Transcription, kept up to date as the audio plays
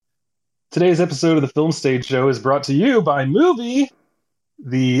Today's episode of the Film Stage Show is brought to you by Movie,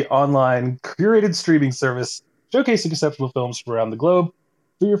 the online curated streaming service showcasing exceptional films from around the globe.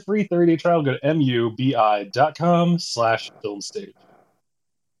 For your free 30-day trial, go to mubi.com/filmstage.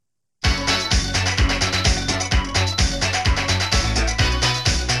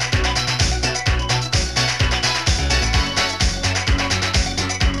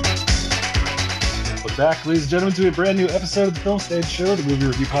 Welcome back, ladies and gentlemen, to a brand new episode of the Film Stage Show, the movie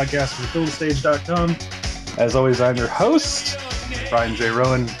review podcast from filmstage.com. As always, I'm your host, Brian J.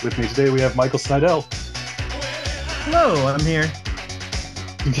 Rowan. With me today, we have Michael Snydell. Hello, I'm here.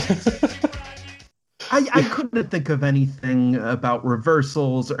 I couldn't think of anything about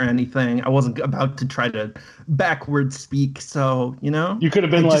reversals or anything. I wasn't about to try to backward speak, so, You could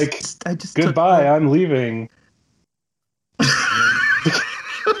have been I just goodbye, I'm leaving.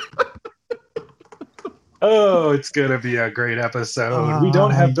 Oh, it's going to be a great episode. We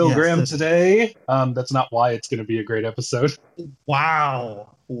don't have Bill Graham today. That's not why it's going to be a great episode.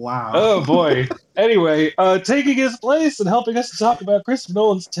 Wow. Oh, boy. Anyway, taking his place and helping us to talk about Christopher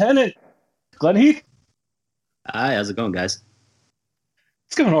Nolan's Tenet, Glenn Heath. Hi, how's it going, guys?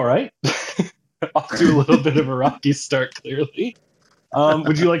 It's going all right. Off to a little bit of a rocky start, clearly.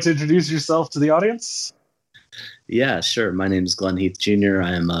 Would you like to introduce yourself to the audience? Yeah, sure. My name is Glenn Heath Jr.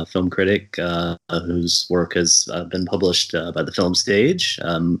 I am a film critic whose work has been published by the Film Stage,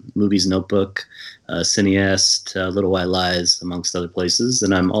 Movies Notebook, Cineast, Little White Lies, amongst other places.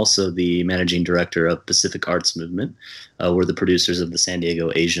 And I'm also the managing director of Pacific Arts Movement. We're the producers of the San Diego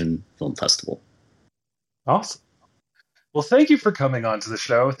Asian Film Festival. Awesome. Well, thank you for coming on to the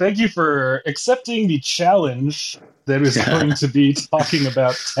show. Thank you for accepting the challenge that is going to be talking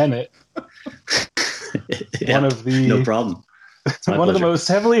about Tenet. Yeah, no problem. One of the most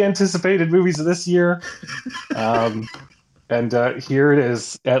heavily anticipated movies of this year. And here it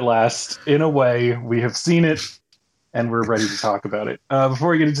is at last. In a way, we have seen it and we're ready to talk about it. Before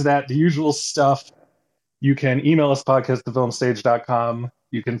we get into that, the usual stuff, you can email us podcast@thefilmstage.com.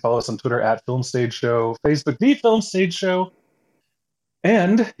 You can follow us on Twitter @FilmStageShow, Facebook, The Film Stage Show.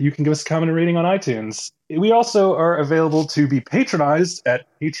 And you can give us a comment and rating on iTunes. We also are available to be patronized at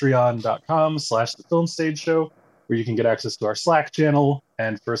patreon.com/thefilmstageshow, where you can get access to our Slack channel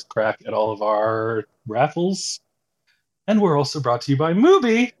and first crack at all of our raffles. And we're also brought to you by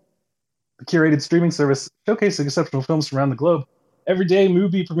Mubi, the curated streaming service showcasing exceptional films from around the globe. Every day,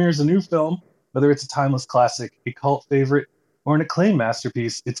 Mubi premieres a new film, whether it's a timeless classic, a cult favorite, or an acclaimed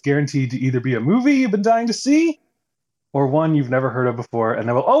masterpiece. It's guaranteed to either be a movie you've been dying to see, or one you've never heard of before, and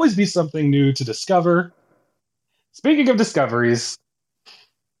there will always be something new to discover. Speaking of discoveries,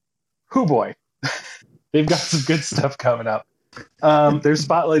 hoo boy, they've got some good stuff coming up. Their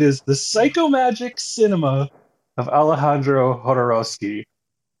spotlight is the psychomagic cinema of Alejandro Jodorowsky.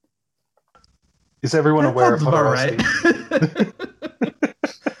 Is everyone aware of Jodorowsky? Right.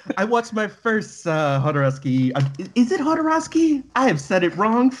 I watched my first Jodorowsky. Is it Jodorowsky? I have said it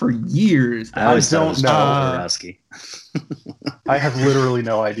wrong for years. I always don't know Jodorowsky. I have literally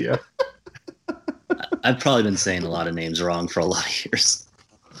no idea. I've probably been saying a lot of names wrong for a lot of years.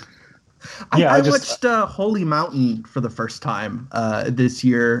 I watched Holy Mountain for the first time this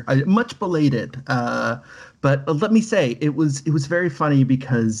year, much belated. But let me say, it was very funny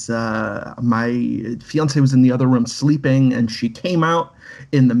because my fiance was in the other room sleeping, and she came out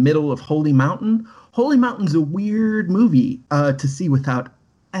in the middle of Holy Mountain. Holy Mountain's a weird movie to see without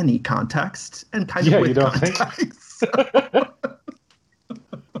any context, and kind of with you don't context.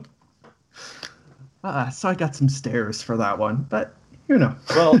 So I got some stares for that one, but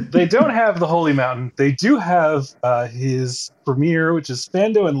Well, they don't have the Holy Mountain. They do have his premiere, which is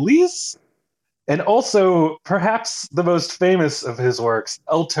Fando and Lis, and also perhaps the most famous of his works,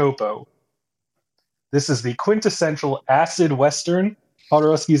 El Topo. This is the quintessential acid western.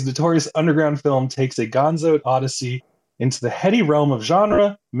 Jodorowsky's notorious underground film takes a gonzo odyssey into the heady realm of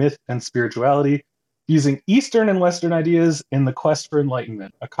genre, myth, and spirituality, using Eastern and Western ideas in the quest for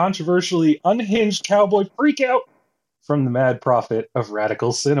enlightenment, a controversially unhinged cowboy freakout from the mad prophet of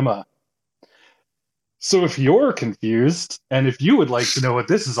radical cinema. So if you're confused, and if you would like to know what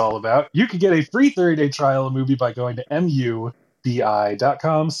this is all about, you can get a free 30-day trial of Mubi by going to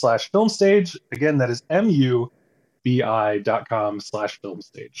mubi.com/filmstage. Again, that is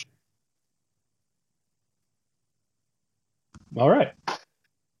mubi.com/filmstage. All right.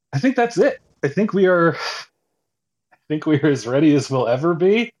 I think that's it. I think we are as ready as we'll ever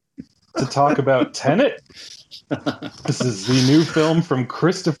be to talk about Tenet. This is the new film from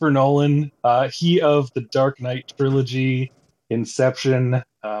Christopher Nolan. He of the Dark Knight trilogy, Inception,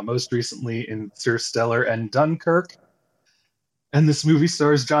 most recently Interstellar and Dunkirk. and this movie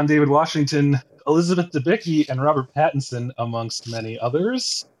stars John David Washington, Elizabeth Debicki, and Robert Pattinson, amongst many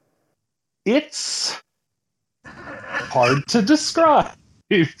others. It's hard to describe.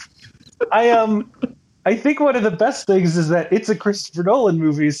 I think one of the best things is that it's a Christopher Nolan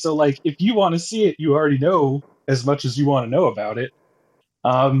movie, so like if you want to see it, you already know as much as you want to know about it.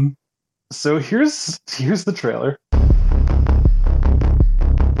 So here's the trailer.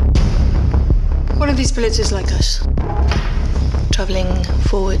 One of these bullets is like us, traveling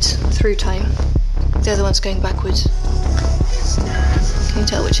forwards through time. The other one's going backwards. Can you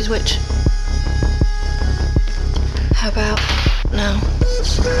tell which is which? How about now?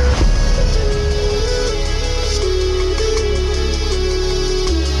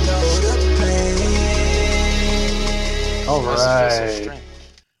 All right.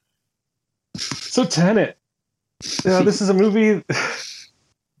 So Tenet. This is a movie.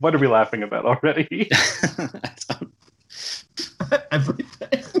 What are we laughing about already?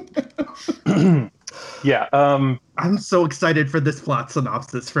 Everything. Yeah. I'm so excited for this plot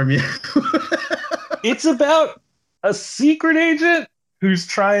synopsis from you. It's about a secret agent who's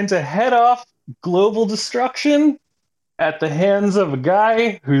trying to head off global destruction at the hands of a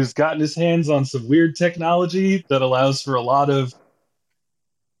guy who's gotten his hands on some weird technology that allows for a lot of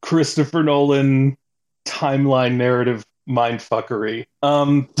Christopher Nolan timeline narrative mindfuckery.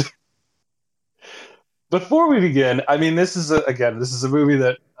 Before we begin, I mean, this is a movie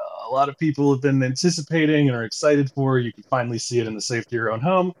that a lot of people have been anticipating and are excited for. You can finally see it in the safety of your own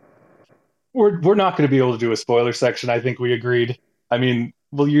home. We're not going to be able to do a spoiler section. I think we agreed. I mean,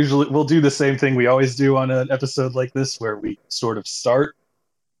 we'll do the same thing we always do on an episode like this, where we sort of start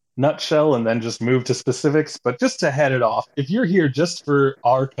nutshell and then just move to specifics. But just to head it off, if you're here just for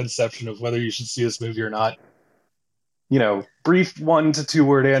our conception of whether you should see this movie or not, brief 1 to 2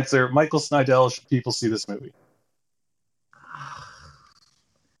 word answer. Michael Snydell, should people see this movie?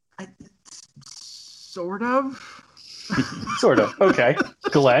 Sort of. Sort of. Okay.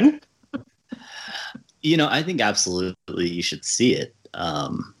 Glenn? I think absolutely you should see it.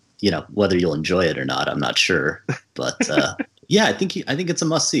 Whether you'll enjoy it or not, I'm not sure. But yeah, I think it's a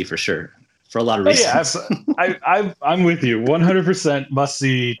must see for sure, for a lot of reasons. Yeah, I'm with you. 100% must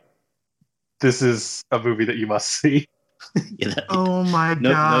see. This is a movie that you must see. Oh my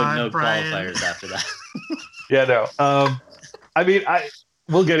God! No Brian. qualifiers after that. Yeah, no. I mean,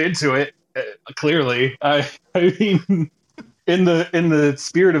 we'll get into it. Clearly, I mean, in the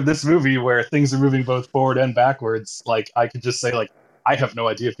spirit of this movie, where things are moving both forward and backwards, like I could just say, like, I have no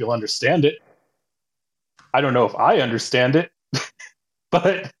idea if you'll understand it. I don't know if I understand it,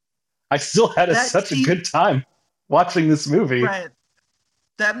 but I still had such a good time watching this movie. Right.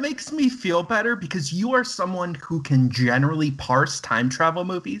 That makes me feel better because you are someone who can generally parse time travel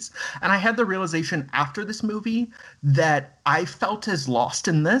movies. And I had the realization after this movie that I felt as lost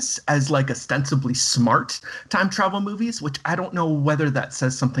in this as like ostensibly smart time travel movies, which I don't know whether that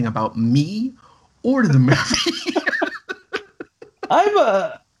says something about me or the movie.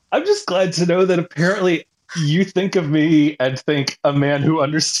 I'm just glad to know that apparently you think of me and think a man who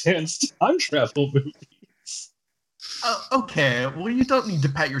understands time travel movies. Okay, well, you don't need to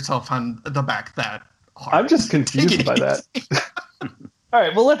pat yourself on the back that hard. I'm just confused by that. All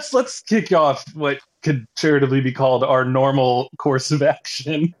right, well, let's kick off what could charitably be called our normal course of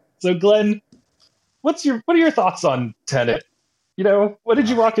action. So, Glenn, what are your thoughts on Tenet? What did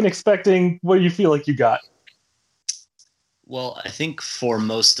you walk in expecting? What do you feel like you got? Well, I think for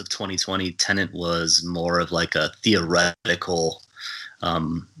most of 2020, Tenet was more of like a theoretical,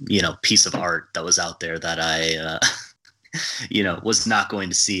 piece of art that was out there that I, was not going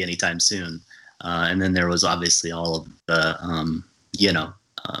to see anytime soon. And then there was obviously all of the,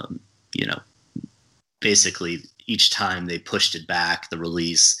 basically each time they pushed it back, the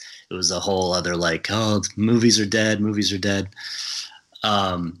release, it was a whole other like, oh, movies are dead.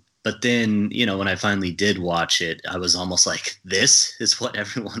 But then, when I finally did watch it, I was almost like, this is what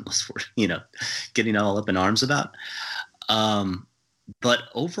everyone was, getting all up in arms about. But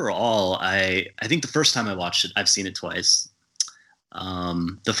overall, I think the first time I watched it, I've seen it twice.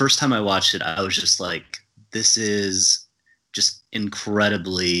 The first time I watched it, I was just like, this is just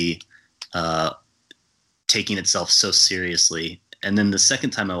incredibly taking itself so seriously. And then the second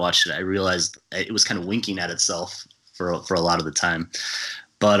time I watched it, I realized it was kind of winking at itself for a lot of the time.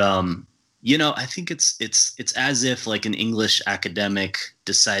 But I think it's as if like an English academic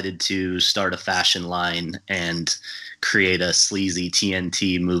decided to start a fashion line and create a sleazy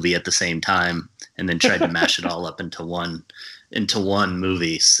TNT movie at the same time, and then tried to mash it all up into one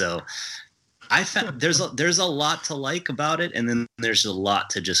movie. So I found there's a lot to like about it, and then there's a lot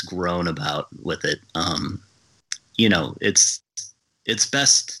to just groan about with it. It's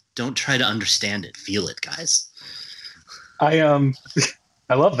best. Don't try to understand it. Feel it, guys. I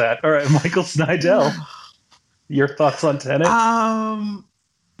love that. All right, Michael Snydell, your thoughts on Tenet?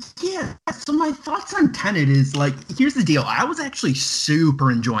 Yeah, so my thoughts on Tenet is like, here's the deal. I was actually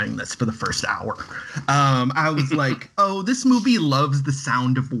super enjoying this for the first hour. I was like, oh, this movie loves the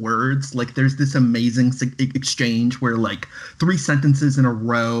sound of words. Like, there's this amazing exchange where like 3 sentences in a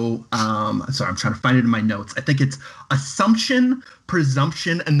row. Sorry, I'm trying to find it in my notes. I think it's assumption,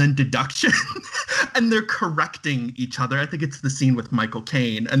 presumption, and then deduction. And they're correcting each other. I think it's the scene with Michael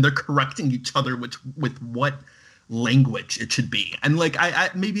Caine, and they're correcting each other with what language it should be. And like I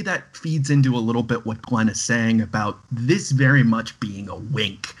maybe that feeds into a little bit what Glenn is saying about this very much being a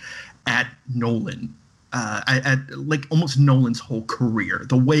wink at Nolan, at like almost Nolan's whole career.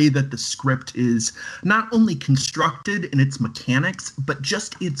 The way that the script is not only constructed in its mechanics, but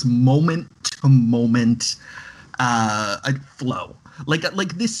just its moment to moment flow. Like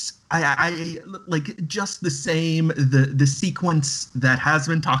this, I like just the same, the sequence that has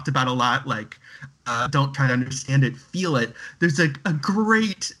been talked about a lot, like don't try to understand it, feel it. There's a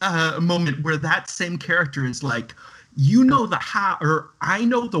great moment where that same character is like, you know the how, or I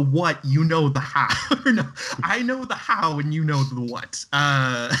know the what, you know the how. Or no, I know the how and you know the what.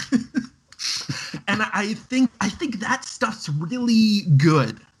 And I think that stuff's really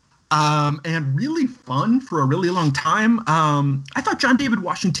good. And really fun for a really long time. I thought John David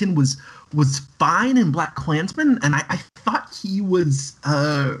Washington was fine in Black Klansman, and I thought he was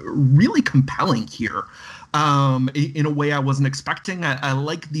really compelling here in a way I wasn't expecting. I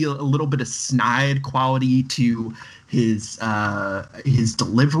like a little bit of snide quality to his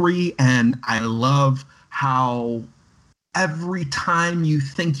delivery, and I love how every time you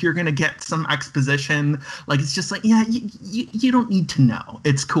think you're going to get some exposition, like it's just like, yeah, you don't need to know.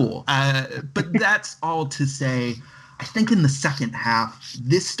 It's cool. But that's all to say, I think in the second half,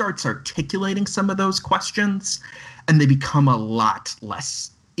 this starts articulating some of those questions, and they become a lot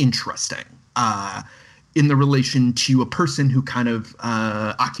less interesting in the relation to a person who kind of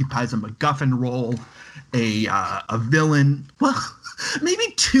occupies a MacGuffin role, a villain. Well, maybe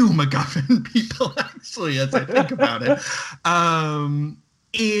 2 MacGuffin people, actually, as I think about it.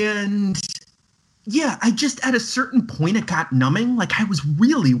 And yeah, I just, at a certain point, it got numbing. Like, I was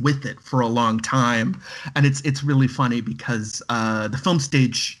really with it for a long time. And it's really funny because the Film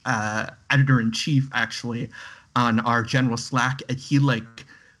Stage editor-in-chief, actually, on our general Slack,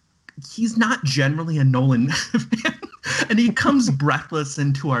 he's not generally a Nolan fan. And he comes breathless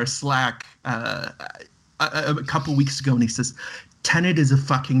into our Slack a couple weeks ago, and he says, Tenet is a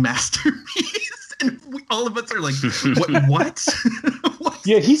fucking masterpiece. And all of us are like, what?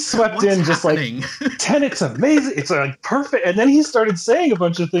 Yeah, he swept in just happening? Like, Tenet's amazing. It's like perfect. And then he started saying a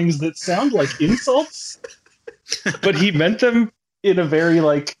bunch of things that sound like insults, but he meant them in a very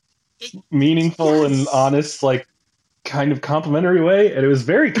like meaningful and honest, like kind of complimentary way. And it was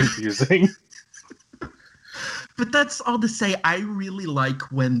very confusing. But that's all to say, I really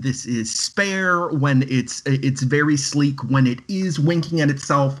like when this is spare, when it's very sleek, when it is winking at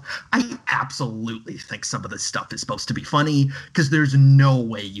itself. I absolutely think some of this stuff is supposed to be funny, because there's no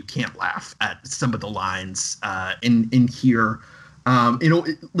way you can't laugh at some of the lines in here.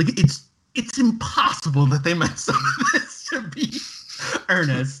 It's impossible that they meant some of this to be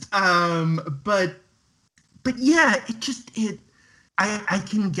earnest. But yeah, I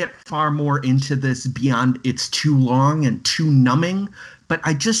can get far more into this beyond it's too long and too numbing, but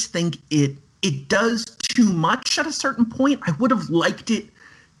I just think it does too much at a certain point. I would have liked it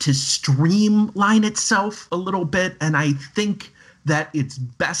to streamline itself a little bit, and I think that its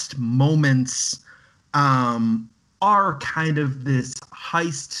best moments are kind of this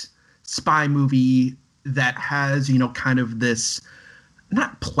heist spy movie that has, kind of this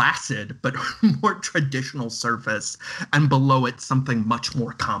not placid, but more traditional surface, and below it something much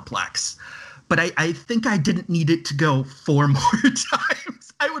more complex. But I think I didn't need it to go 4 more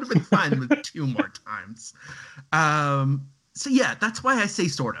times. I would have been fine with 2 more times. So yeah, that's why I say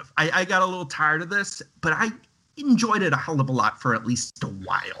sort of. I got a little tired of this, but I enjoyed it a hell of a lot for at least a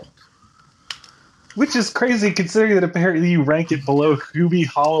while. Which is crazy considering that apparently you rank it below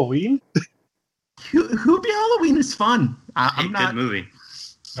Hubie Halloween. Hubie Halloween is fun. Good movie.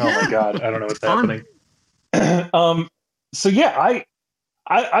 Oh my god, I don't know what's happening. So yeah,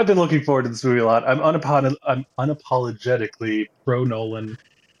 I've been looking forward to this movie a lot. I'm unapologetically pro Nolan,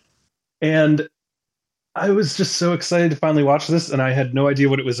 and I was just so excited to finally watch this, and I had no idea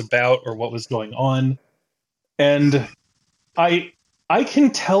what it was about or what was going on. And I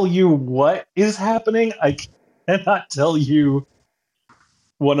can tell you what is happening. I cannot tell you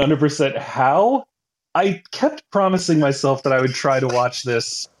 100% how. I kept promising myself that I would try to watch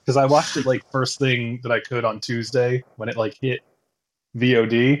this because I watched it like first thing that I could on Tuesday when it like hit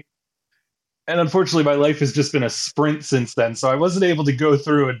VOD. And unfortunately, my life has just been a sprint since then. So I wasn't able to go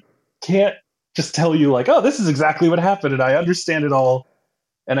through and can't just tell you like, oh, this is exactly what happened. And I understand it all.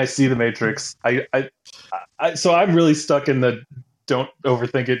 And I see the Matrix. So I'm really stuck in the don't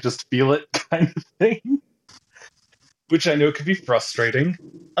overthink it, just feel it kind of thing, which I know can be frustrating.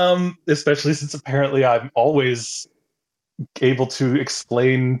 Especially since apparently I'm always able to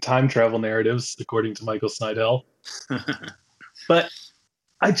explain time travel narratives, according to Michael Snydell. But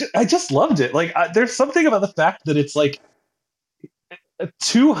I just loved it. Like, there's something about the fact that it's like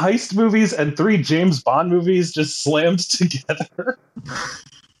 2 heist movies and 3 James Bond movies just slammed together.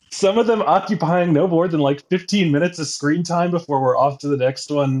 Some of them occupying no more than like 15 minutes of screen time before we're off to the next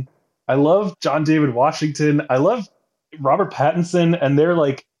one. I love John David Washington. I love Robert Pattinson and their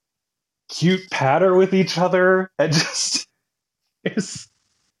like cute patter with each other. And just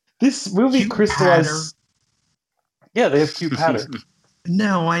this movie cute crystallized. Patter. Yeah, they have cute patter.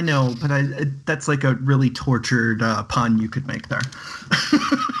 No, I know, but that's like a really tortured pun you could make there.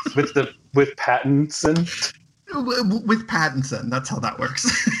 with Pattinson. With Pattinson, that's how that works.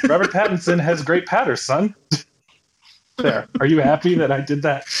 Robert Pattinson has great patter, son. There. Are you happy that I did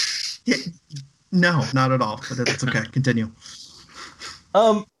that? Yeah, no, not at all. But that's okay. Continue.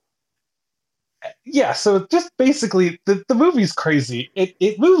 Yeah. So just basically, the movie's crazy.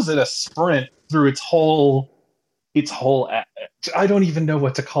 It moves at a sprint through its whole. I don't even know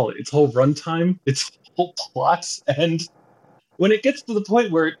what to call it. Its whole runtime, its whole plots, and when it gets to the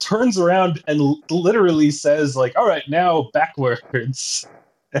point where it turns around and literally says, like, all right, now backwards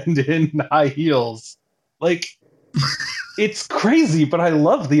and in high heels. Like, it's crazy, but I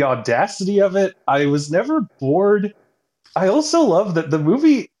love the audacity of it. I was never bored. I also love that the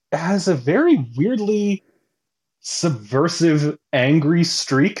movie has a very weirdly subversive, angry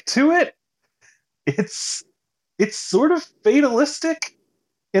streak to it. It's sort of fatalistic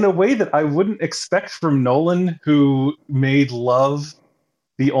in a way that I wouldn't expect from Nolan, who made love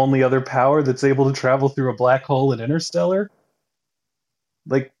the only other power that's able to travel through a black hole in Interstellar.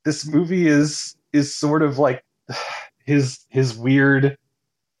 Like, this movie is sort of like his weird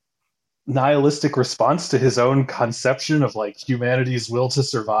nihilistic response to his own conception of like humanity's will to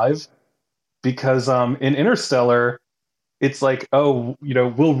survive. Because in Interstellar, it's like, oh,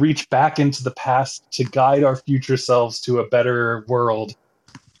 we'll reach back into the past to guide our future selves to a better world.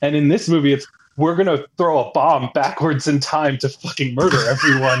 And in this movie, it's we're going to throw a bomb backwards in time to fucking murder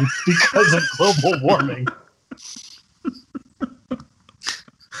everyone because of global warming.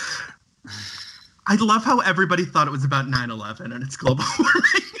 I love how everybody thought it was about 9/11 and it's global warming.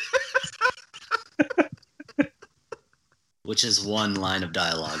 Which is one line of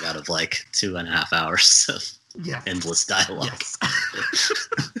dialogue out of like 2.5 hours of endless dialogue. Yes.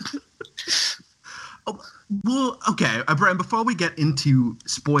 Well, okay, Brian, before we get into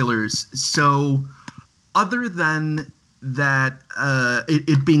spoilers, so other than that,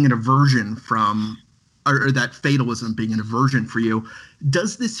 it being an aversion from, or that fatalism being an aversion for you,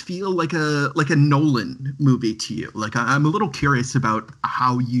 does this feel like a Nolan movie to you? Like, I'm a little curious about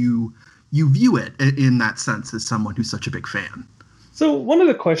how you view it in that sense as someone who's such a big fan. So one of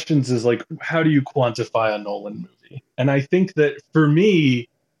the questions is like, how do you quantify a Nolan movie? And I think that for me,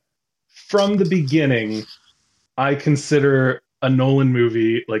 from the beginning, I consider a Nolan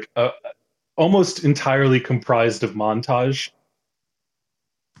movie like almost entirely comprised of montage.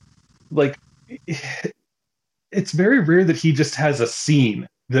 Like, it's very rare that he just has a scene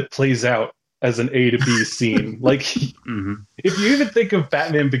that plays out as an A to B scene. Like, if you even think of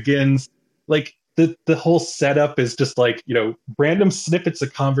Batman Begins, like the whole setup is just like, random snippets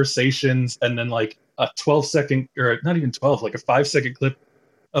of conversations and then like a 12-second, or not even 12, like a 5-second clip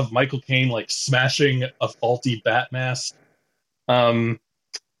of Michael Caine like smashing a faulty bat mask. The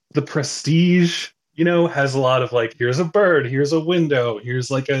Prestige, has a lot of like, here's a bird, here's a window, here's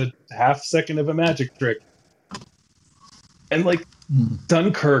like a half second of a magic trick. And like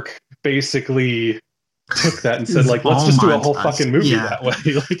Dunkirk basically took that and said, like, let's just do a whole fucking movie that way.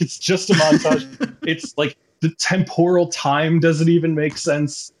 Like, it's just a montage. It's like the temporal time doesn't even make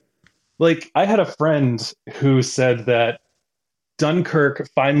sense. Like, I had a friend who said that Dunkirk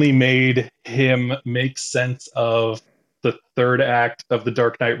finally made him make sense of the third act of The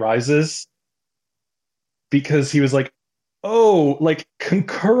Dark Knight Rises, because he was like, oh, like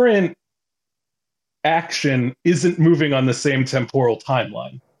concurrent action isn't moving on the same temporal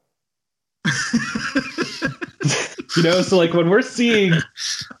timeline. You know, so like when we're seeing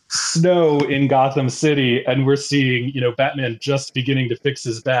snow in Gotham City and we're seeing, you know, Batman just beginning to fix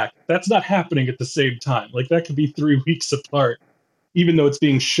his back, that's not happening at the same time. Like that could be 3 weeks apart, even though it's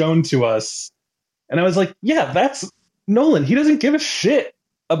being shown to us. And I was like, yeah, that's Nolan. He doesn't give a shit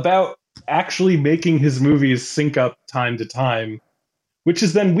about actually making his movies sync up time to time, which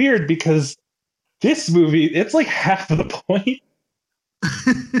is then weird because this movie, it's like half of the point.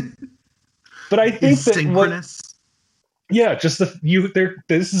 But I think is that synchronous. just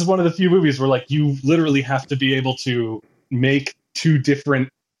this is one of the few movies where like you literally have to be able to make two different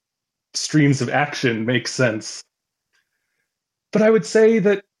streams of action make sense. But I would say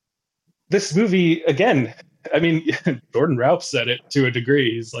that this movie, again, I mean, Jordan Raup said it to a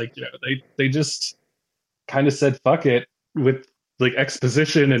degree. He's like, you know, they just kind of said fuck it with like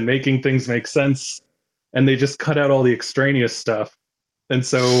exposition and making things make sense, and they just cut out all the extraneous stuff. And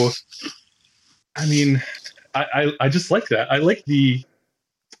so, I mean, I just like that. I like the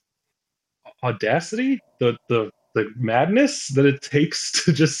audacity, the madness that it takes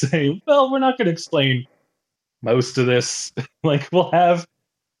to just say, well, we're not going to explain most of this. Like, we'll have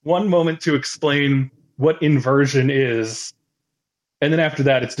one moment to explain what inversion is, and then after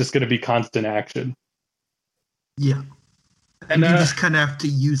that, it's just going to be constant action. Yeah. And you just kind of have to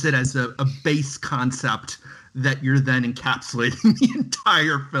use it as a base concept that you're then encapsulating the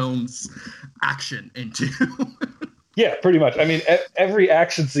entire film's action into. Yeah, pretty much. I mean, every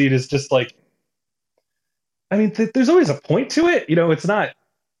action scene is just like, I mean, there's always a point to it. You know, it's not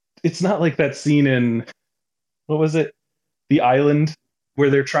like that scene in, what was it? The Island, where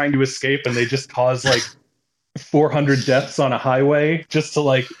they're trying to escape and they just cause like 400 deaths on a highway just to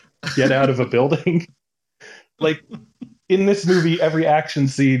like get out of a building. Like in this movie, every action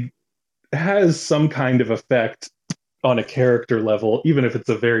scene has some kind of effect on a character level, even if it's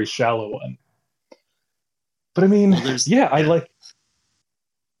a very shallow one. But I mean, I like.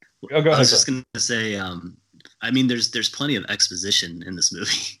 Oh, go ahead. I was just going to say, I mean, there's plenty of exposition in this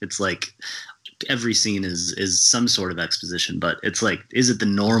movie. It's like every scene is some sort of exposition, but it's like, is it the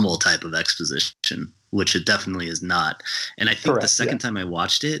normal type of exposition? Which it definitely is not. And I think the second time I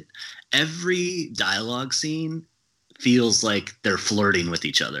watched it, every dialogue scene feels like they're flirting with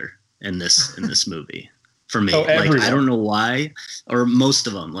each other in this movie. For me, like I don't know why, or most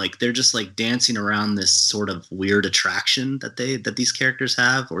of them, like they're just like dancing around this sort of weird attraction that these characters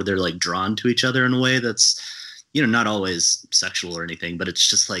have, or they're like drawn to each other in a way that's, you know, not always sexual or anything, but it's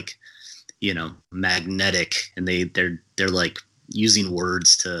just like, you know, magnetic, and they're like using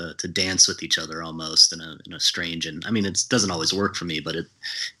words to dance with each other almost in a strange, and I mean, it doesn't always work for me, but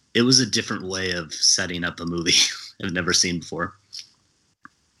it was a different way of setting up a movie I've never seen before.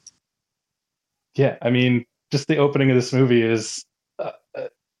 Yeah, I mean, just the opening of this movie is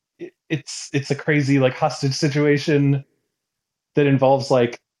it's a crazy like hostage situation that involves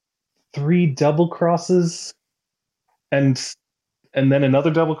like 3 double crosses and then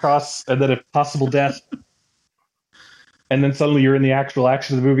another double cross and then a possible death. And then suddenly you're in the actual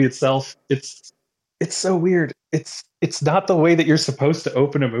action of the movie itself. It's so weird. It's not the way that you're supposed to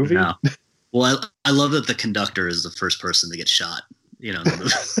open a movie. No. Well, I love that the conductor is the first person to get shot, you know, in the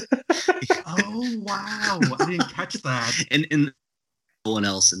movie. Oh wow! I didn't catch that. And no one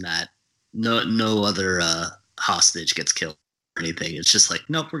else in that. No other hostage gets killed or anything. It's just like,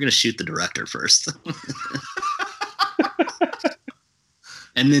 nope, we're gonna shoot the director first,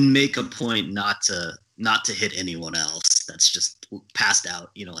 and then make a point not to hit anyone else that's just passed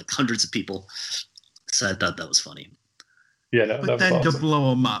out. You know, like hundreds of people. So I thought that was funny. Yeah, no, but then awesome. To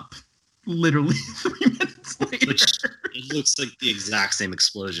blow them up. Literally 3 minutes later. Which, it looks like the exact same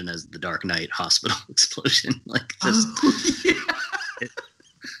explosion as the Dark Knight hospital explosion. Like just. Yeah.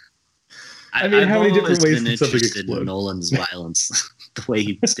 I mean, how many different ways can something explode? In Nolan's violence, the way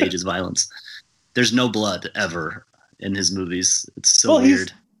he stages violence. There's no blood ever in his movies. It's so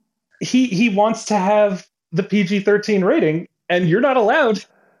weird. He wants to have the PG-13 rating, and you're not allowed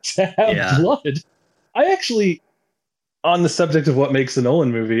to have blood. I actually. On the subject of what makes a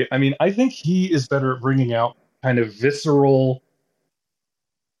Nolan movie, I mean, I think he is better at bringing out kind of visceral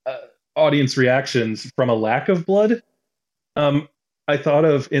audience reactions from a lack of blood. I thought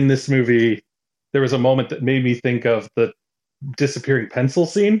of in this movie, there was a moment that made me think of the disappearing pencil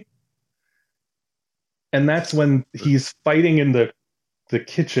scene. And that's when he's fighting in the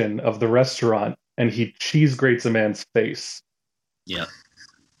kitchen of the restaurant and he cheese grates a man's face. Yeah.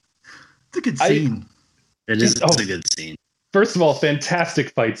 It's a good scene. It's a good scene. First of all,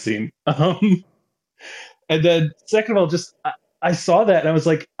 fantastic fight scene. And then second of all, just I saw that and I was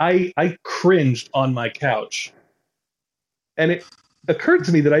like, I cringed on my couch. And it occurred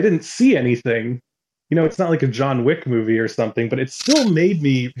to me that I didn't see anything it's not like a John Wick movie or something, but it still made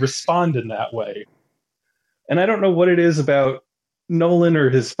me respond in that way. And I don't know what it is about Nolan or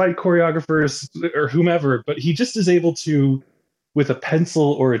his fight choreographers or whomever, but he just is able to, with a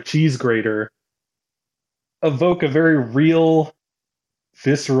pencil or a cheese grater, evoke a very real,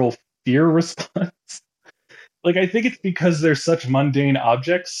 visceral fear response. Like, I think it's because they're such mundane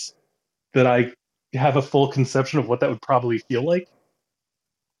objects that I have a full conception of what that would probably feel like.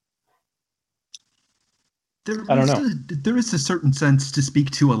 I don't know. There is a certain sense to speak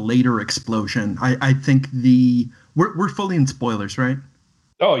to a later explosion. I think we're fully in spoilers, right?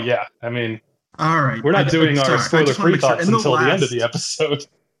 Oh yeah, I mean, all right. We're not doing our spoiler-free thoughts until the end of the episode.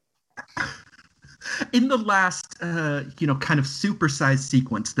 In the last, kind of supersized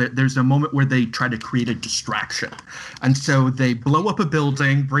sequence, there's a moment where they try to create a distraction. And so they blow up a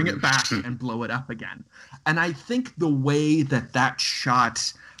building, bring it back, and blow it up again. And I think the way that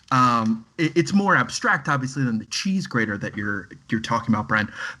shot, it's more abstract, obviously, than the cheese grater that you're talking about,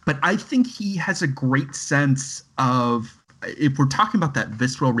 Brian. But I think he has a great sense of, if we're talking about that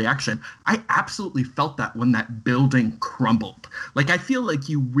visceral reaction, I absolutely felt that when that building crumbled. Like, I feel like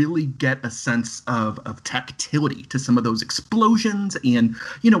you really get a sense of tactility to some of those explosions. And,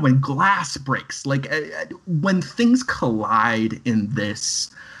 when glass breaks, like when things collide in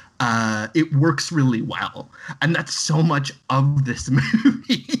this, it works really well. And that's so much of this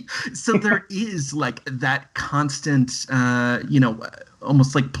movie. So there is like that constant,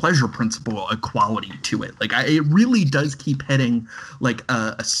 almost like pleasure principle equality to it. Like it really does keep hitting like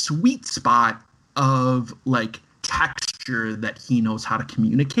a sweet spot of like texture that he knows how to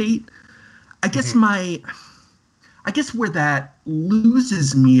communicate. I guess where that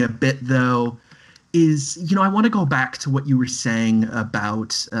loses me a bit though is, I want to go back to what you were saying about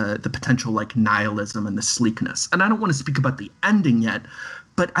the potential like nihilism and the sleekness. And I don't want to speak about the ending yet,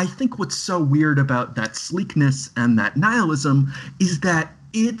 but I think what's so weird about that sleekness and that nihilism is that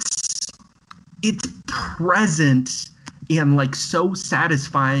it's present and like so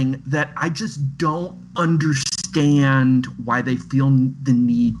satisfying that I just don't understand why they feel the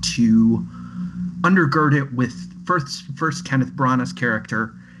need to undergird it with first Kenneth Branagh's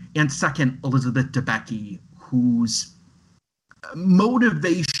character, and second, Elizabeth Debicki, who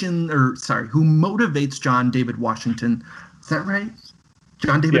motivates John David Washington. Is that right?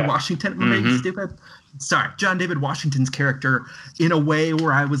 John David Washington? Am I making stupid? Sorry, John David Washington's character in a way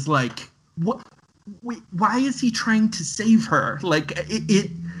where I was like, what? Wait, why is he trying to save her? Like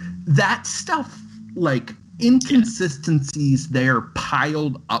that stuff, like inconsistencies there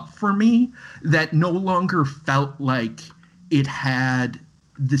piled up for me that no longer felt like it had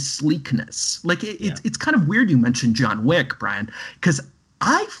the sleekness. Like it's kind of weird you mentioned John Wick, Brian, because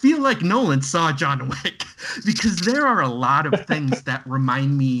I feel like Nolan saw John Wick because there are a lot of things that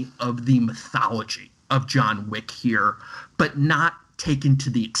remind me of the mythology of John Wick here, but not taken to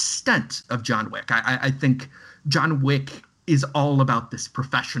the extent of John Wick. I think John Wick is all about this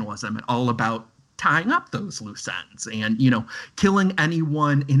professionalism and all about tying up those loose ends and, killing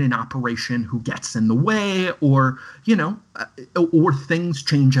anyone in an operation who gets in the way or things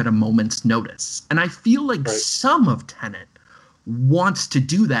change at a moment's notice. And I feel like some of Tenet wants to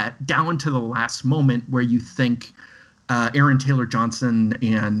do that down to the last moment where you think Aaron Taylor Johnson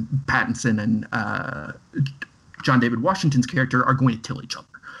and Pattinson and John David Washington's character are going to kill each other,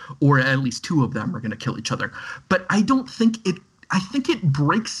 or at least two of them are going to kill each other. But I don't think it. I think it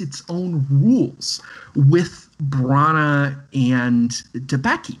breaks its own rules with Branagh and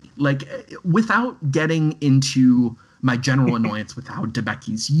Debicki. Like, without getting into my general annoyance with how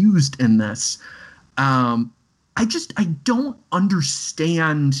Debicki's used in this, I don't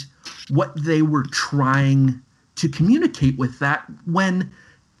understand what they were trying to communicate with that when,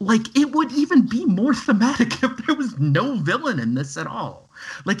 like, it would even be more thematic if there was no villain in this at all.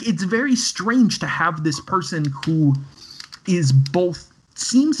 Like, it's very strange to have this person who is both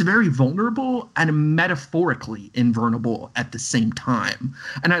seems very vulnerable and metaphorically invulnerable at the same time.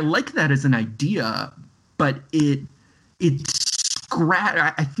 And I like that as an idea, but I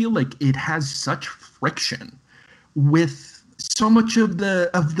feel like it has such friction with so much of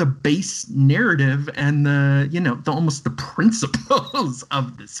the base narrative and the almost the principles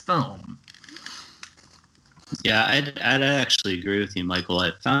of this film. Yeah, I'd actually agree with you, Michael.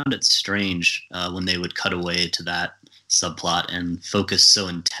 I found it strange when they would cut away to that subplot and focus so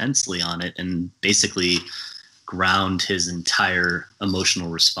intensely on it and basically ground his entire emotional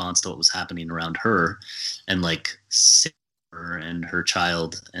response to what was happening around her and like save her and her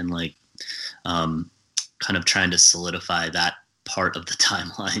child and like kind of trying to solidify that part of the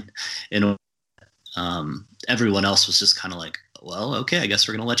timeline. And everyone else was just kind of like well, okay, I guess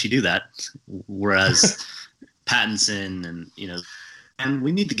we're going to let you do that. Whereas Pattinson and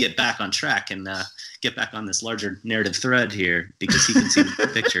we need to get back on track and get back on this larger narrative thread here because he can see the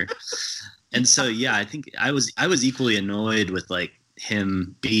picture. And so, yeah, I think I was equally annoyed with like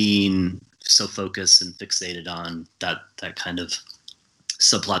him being so focused and fixated on that kind of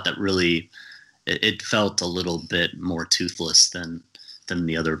subplot that really it felt a little bit more toothless than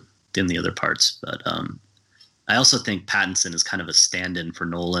the other parts. But I also think Pattinson is kind of a stand-in for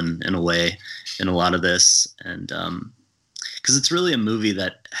Nolan in a way in a lot of this, and because it's really a movie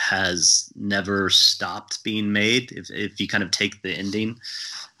that has never stopped being made. If you kind of take the ending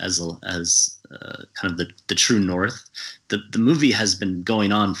as kind of the true north, the movie has been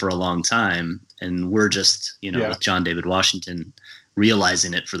going on for a long time, and we're just with John David Washington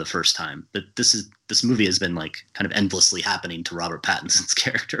realizing it for the first time. But this movie has been like kind of endlessly happening to Robert Pattinson's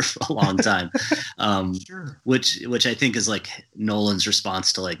character for a long time. Sure. Which I think is like Nolan's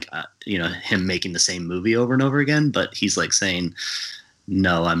response to like him making the same movie over and over again, but he's like saying,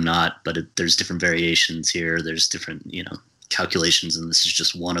 no, I'm not, but there's different variations here, there's different calculations, and this is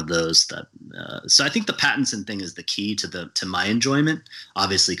just one of those that so I think the Pattinson thing is the key to my enjoyment,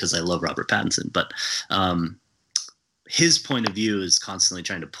 obviously, because I love Robert Pattinson, but his point of view is constantly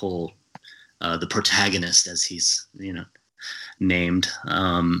trying to pull the protagonist, as he's named,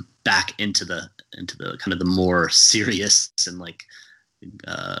 back into the kind of the more serious and like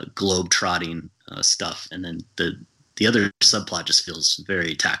globe-trotting stuff, and then the other subplot just feels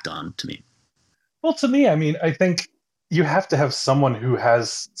very tacked on to me. Well, to me, I mean, I think you have to have someone who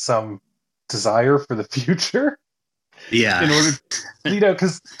has some desire for the future. Yeah. In order,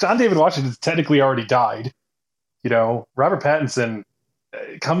 because John David Washington's technically already died. Robert Pattinson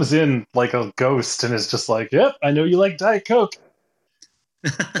comes in like a ghost and is just like, yep, I know you like Diet Coke.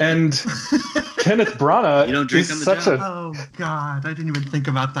 And Kenneth Branagh is such a... Oh, God, I didn't even think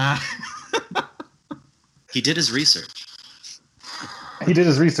about that. He did his research.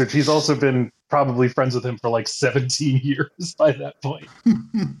 He's also been probably friends with him for like 17 years by that point.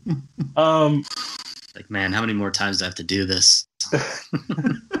 Like, man, how many more times do I have to do this?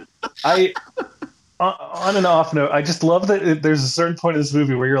 On an off note, I just love that there's a certain point in this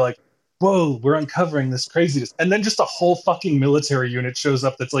movie where you're like, whoa, we're uncovering this craziness. And then just a whole fucking military unit shows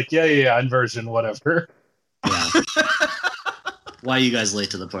up that's like, yeah, inversion, whatever. Yeah. Why are you guys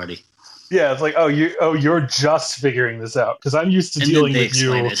late to the party? Yeah, it's like, you're just figuring this out because I'm used to dealing with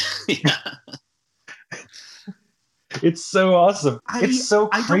you. Yeah. It's so awesome. It's so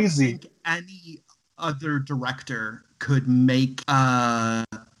crazy. I don't think any other director could make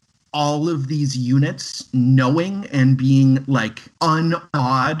all of these units knowing and being like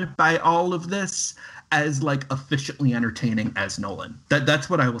unawed by all of this as like efficiently entertaining as Nolan. That's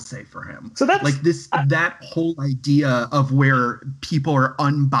what I will say for him. So that's like that whole idea of where people are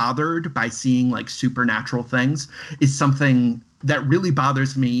unbothered by seeing like supernatural things is something that really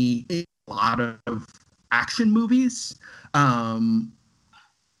bothers me in a lot of action movies. And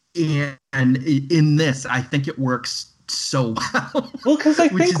in this, I think it works so well. Well, because I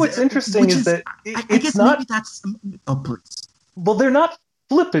think what's interesting is that I guess not. Maybe that's Well, they're not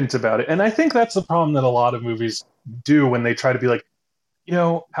flippant about it, and I think that's the problem that a lot of movies do when they try to be like,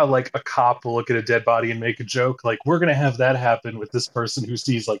 how like a cop will look at a dead body and make a joke, like we're gonna have that happen with this person who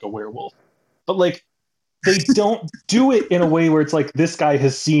sees like a werewolf, but like they don't do it in a way where it's like this guy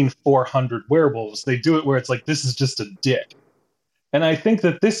has seen 400 werewolves. They do it where it's like this is just a dick, and I think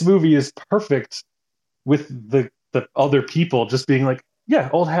that this movie is perfect with the other people just being like, yeah,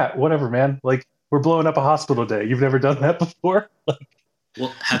 old hat, whatever, man. Like, we're blowing up a hospital day. You've never done that before?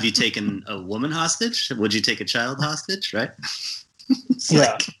 Well, have you taken a woman hostage? Would you take a child hostage, right?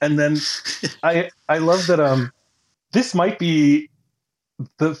 Yeah, and then I love that this might be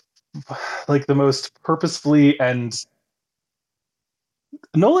the most purposefully, and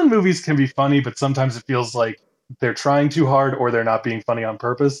Nolan movies can be funny, but sometimes it feels like they're trying too hard or they're not being funny on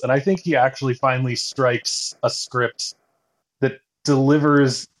purpose. And I think he actually finally strikes a script that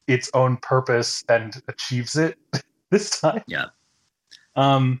delivers its own purpose and achieves it this time. Yeah.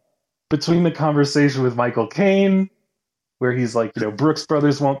 Between the conversation with Michael Caine, where he's like, Brooks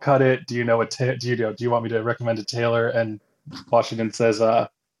Brothers won't cut it. Do you know do you want me to recommend a tailor? And Washington says,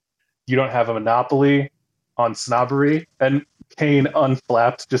 you don't have a monopoly on snobbery. And Caine,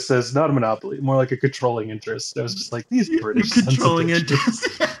 unflapped, just says, not a monopoly, more like a controlling interest. I was just like, these British controlling interest.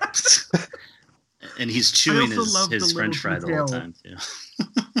 And he's chewing his French fry the whole time too.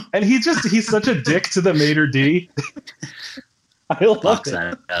 And he's such a dick to the maitre d'. I love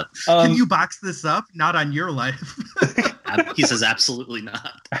that up. Can you box this up? Not on your life. He says absolutely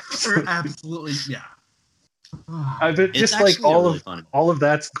not. Or absolutely, yeah. Just like all of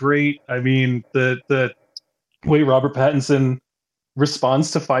that's great. I mean, the way Robert Pattinson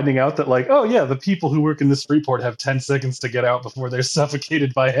responds to finding out that, like, oh yeah, the people who work in this Freeport have 10 seconds to get out before they're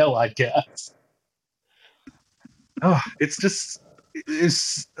suffocated by halide gas. Oh, it's just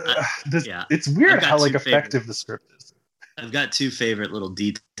it's weird how like effective the script is. I've got two favorite little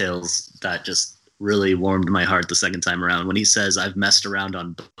details that just really warmed my heart the second time around. When he says, "I've messed around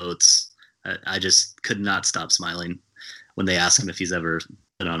on boats," I just could not stop smiling when they ask him if he's ever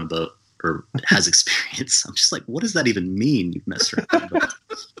been on a boat or has experience. I'm just like, what does that even mean? You've messed around on a boat.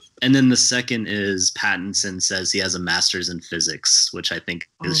 And then the second is Pattinson says he has a master's in physics, which I think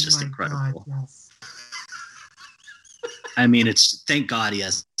is just incredible. God, yes. I mean, thank God he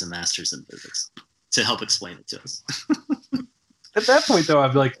has a master's in physics to help explain it to us. At that point, though,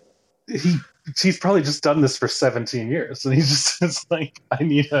 I'm like, he's probably just done this for 17 years, and he just is like, I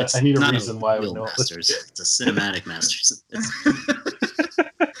need a reason why I would know master's. It's a cinematic master's.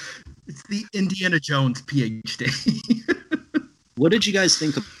 It's the Indiana Jones PhD. What did you guys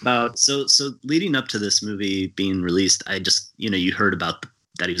think about? So leading up to this movie being released, I just, you heard about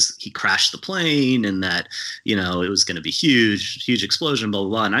that he crashed the plane and that, it was going to be huge explosion, blah, blah,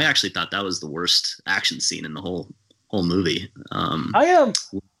 blah. And I actually thought that was the worst action scene in the whole movie. I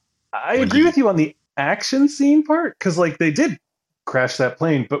agree with you on the action scene part, because like they did crash that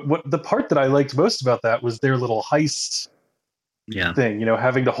plane, but the part that I liked most about that was their little heist thing,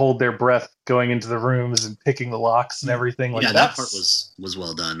 having to hold their breath going into the rooms and picking the locks and everything. Like that part was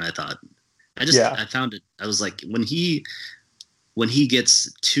well done, I thought. I found it, I was like, when he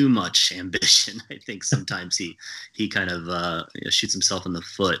gets too much ambition, I think sometimes he kind of shoots himself in the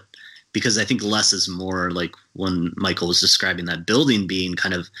foot, because I think less is more. Like when Michael was describing that building being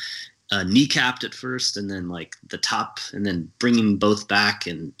kind of kneecapped at first, and then like the top, and then bringing both back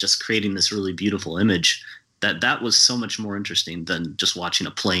and just creating this really beautiful image, that was so much more interesting than just watching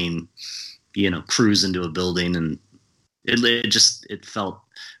a plane, cruise into a building. And it felt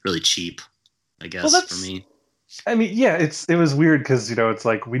really cheap, I guess, for me. I mean, yeah, it was weird because, it's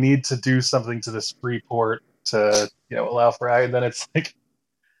like we need to do something to this Freeport to, allow for, and then it's like,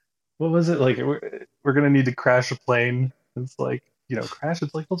 what was it? Like, we're going to need to crash a plane. It's like, crash.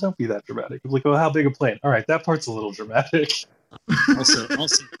 It's like, well, don't be that dramatic. It's like, well, how big a plane? All right, that part's a little dramatic. Also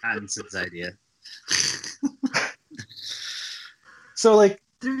Pattinson's idea. So, like,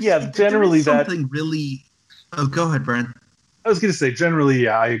 generally that something really. Oh, go ahead, Brian. I was going to say, generally,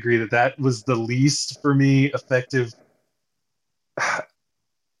 I agree that was the least, for me, effective.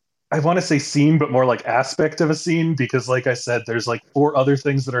 I want to say scene, but more like aspect of a scene, because, like I said, there's like 4 other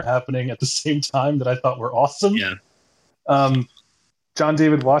things that are happening at the same time that I thought were awesome. Yeah. John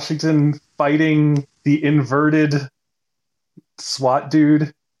David Washington fighting the inverted SWAT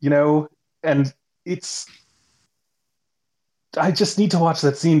dude, and I just need to watch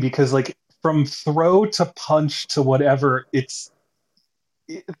that scene because, like, from throw to punch to whatever, it's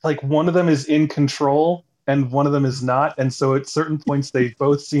like one of them is in control and one of them is not. And so at certain points, they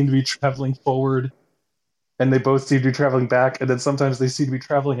both seem to be traveling forward and they both seem to be traveling back. And then sometimes they seem to be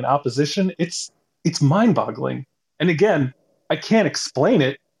traveling in opposition. It's mind boggling. And again, I can't explain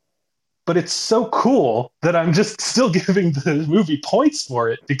it, but it's so cool that I'm just still giving the movie points for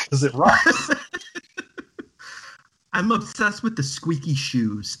it because it rocks. I'm obsessed with the squeaky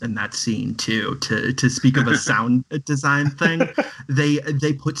shoes in that scene too. To speak of a sound design thing,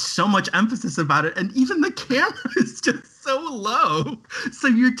 they put so much emphasis about it, and even the camera is just so low. So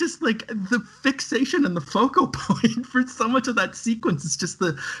you're just like, the fixation and the focal point for so much of that sequence is just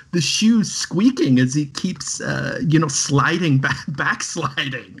the shoes squeaking as he keeps sliding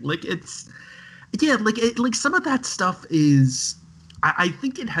backsliding. Like like some of that stuff is, I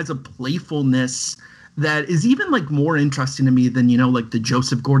think it has a playfulness that is even like more interesting to me than, like the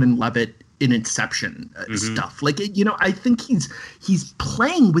Joseph Gordon-Levitt in Inception stuff. Like, I think he's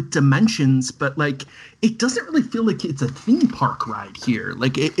playing with dimensions, but like, it doesn't really feel like it's a theme park ride here.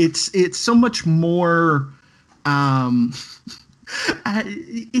 Like it's so much more, it's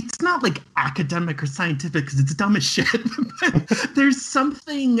not like academic or scientific because it's dumb as shit. There's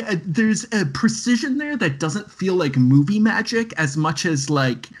a precision there that doesn't feel like movie magic as much as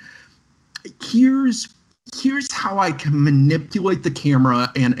like, here's how I can manipulate the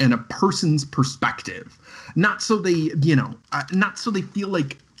camera and a person's perspective, not so they feel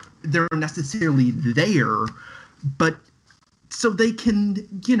like they're necessarily there, but so they can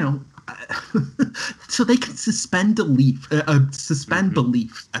suspend belief at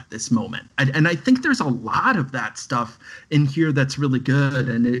this moment. And I think there's a lot of that stuff in here that's really good.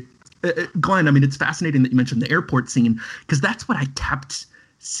 And Glenn, I mean, it's fascinating that you mentioned the airport scene, because that's what I kept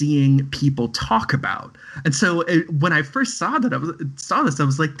seeing people talk about. And so when I first saw this, I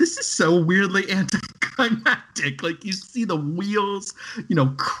was like, this is so weirdly anticlimactic. Like, you see the wheels,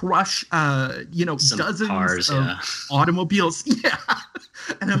 crush, some dozens cars, of automobiles. Yeah.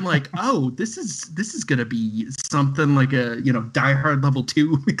 And I'm like, oh, this is going to be something like a, Die Hard level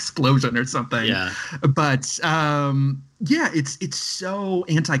 2 explosion or something. Yeah. But it's so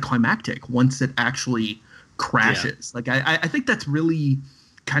anticlimactic once it actually crashes. Like, I think that's really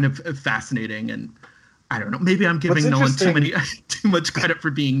kind of fascinating, and I don't know, maybe I'm giving Nolan too much credit for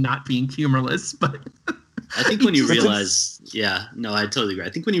not being humorless, but I think when you realize, I totally agree.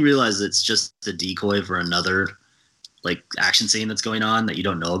 I think when you realize it's just a decoy for another like action scene that's going on that you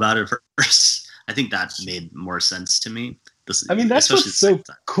don't know about at first, I think that made more sense to me. That's what's so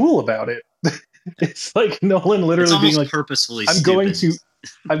cool about it. It's like Nolan literally being like, purposefully I'm going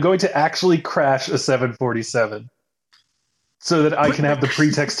to actually crash a 747 so that I can have the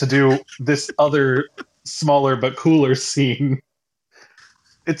pretext to do this other smaller but cooler scene.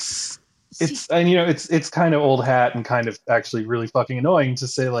 It's kind of old hat and kind of actually really fucking annoying to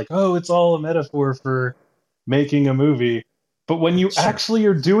say like, oh, it's all a metaphor for making a movie. But when you actually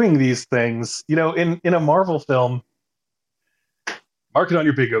are doing these things, in a Marvel film, mark it on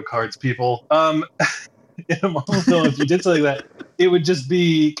your bingo cards, people. In a Marvel film, if you did something like that, it would just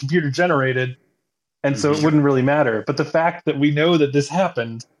be computer generated, and so it wouldn't really matter. But the fact that we know that this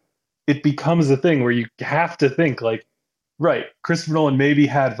happened, it becomes a thing where you have to think like, right, Christopher Nolan maybe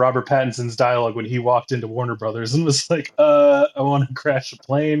had Robert Pattinson's dialogue when he walked into Warner Brothers and was like, I want to crash a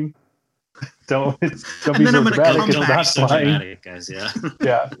plane. Don't be so dramatic. It's not flying. Guys,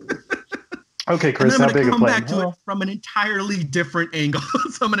 yeah. Okay, Chris, how big a plane? I'm going to come back to it from an entirely different angle,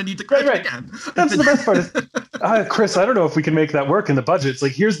 so I'm going to need to crash it again. That's the best part. Chris, I don't know if we can make that work in the budget. It's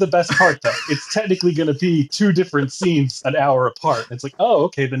like, here's the best part, though. It's technically going to be 2 different scenes an hour apart. It's like, oh,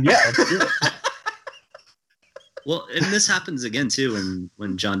 okay, then yeah, let's do it. Well, and this happens again, too,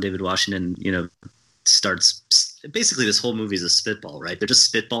 when John David Washington, starts basically this whole movie is a spitball, right? They're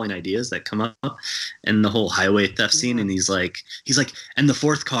just spitballing ideas that come up, and the whole highway theft scene, and he's like, and the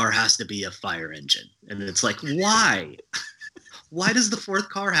 4th car has to be a fire engine, and it's like, why does the 4th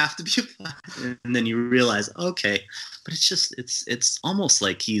car have to be a fire? And then you realize, okay, but it's just it's almost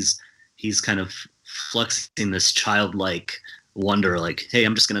like he's kind of flexing this childlike wonder, like, hey,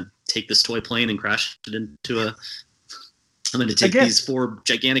 I'm just gonna take this toy plane and crash it into I'm going to take these 4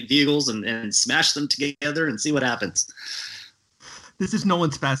 gigantic vehicles and smash them together and see what happens. This is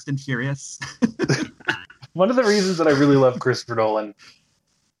Nolan's Fast and Furious. One of the reasons that I really love Christopher Nolan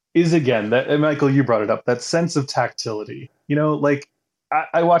is, again, that, and Michael, you brought it up, that sense of tactility. Like,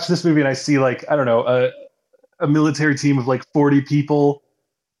 I watch this movie and I see, like, I don't know, a military team of like 40 people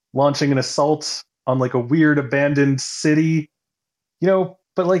launching an assault on like a weird abandoned city, but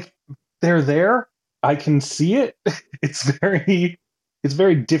like they're there. I can see it. It's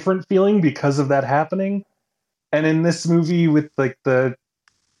very different feeling because of that happening. And in this movie with like the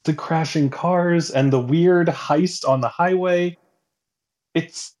crashing cars and the weird heist on the highway,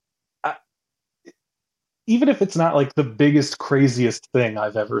 it's even if it's not like the biggest, craziest thing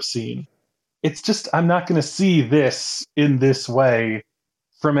I've ever seen, it's just, I'm not going to see this in this way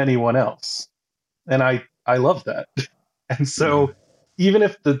from anyone else. And I love that. And so even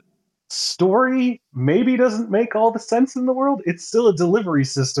if the story maybe doesn't make all the sense in the world, it's still a delivery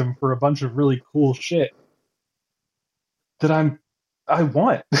system for a bunch of really cool shit that I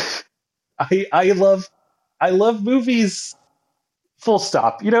want. I love movies, full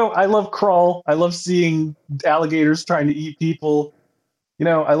stop. I love Crawl. I love seeing alligators trying to eat people.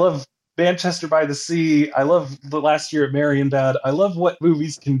 I love Manchester by the Sea. I love The Last Year at Marienbad. I love what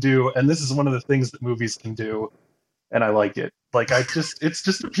movies can do, and this is one of the things that movies can do, and I like it. Like, it's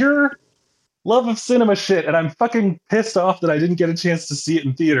just pure love of cinema shit, and I'm fucking pissed off that I didn't get a chance to see it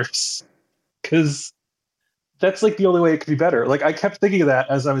in theaters, because that's like the only way it could be better. Like, I kept thinking of that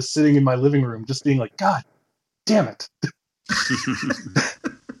as I was sitting in my living room, just being like, God damn it.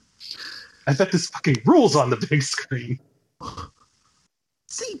 I bet this fucking rules on the big screen.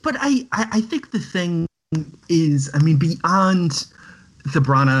 See, but I think the thing is, I mean, beyond the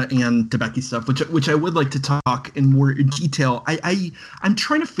Brana and DeBecky stuff, which I would like to talk in more detail, I'm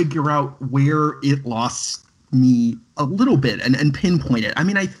trying to figure out where it lost me a little bit and pinpoint it. I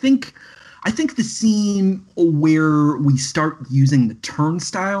mean, I think the scene where we start using the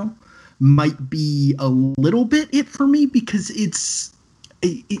turnstile might be a little bit it for me, because it's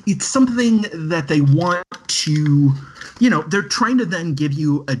something that they want to, they're trying to then give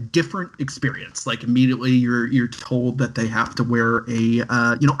you a different experience. Like, immediately you're told that they have to wear a,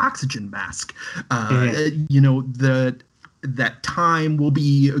 oxygen mask. that time will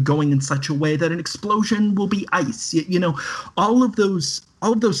be going in such a way that an explosion will be ice. You know, all of those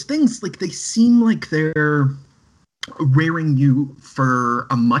things, like, they seem like they're rearing you for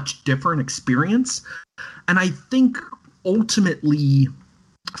a much different experience. And I think ultimately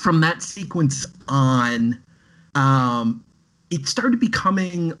from that sequence on, it started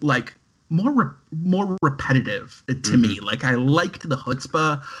becoming like more repetitive to me. Like, I liked the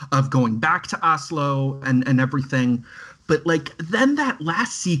chutzpah of going back to Oslo and everything, but like then that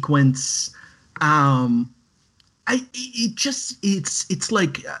last sequence, it's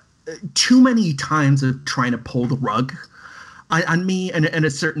like too many times of trying to pull the rug on me, and at a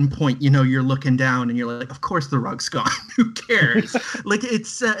certain point, you know, you're looking down and you're like, of course the rug's gone. Who cares? Like,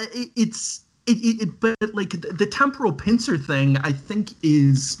 but like the temporal pincer thing, I think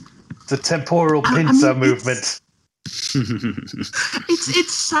is the temporal pincer movement.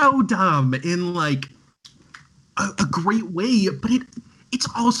 It's so dumb in like a great way, but it's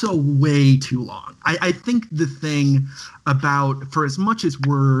also way too long. I think the thing about, for as much as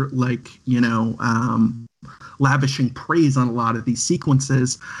we're like, you know, lavishing praise on a lot of these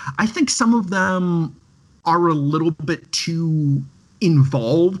sequences, I think some of them are a little bit too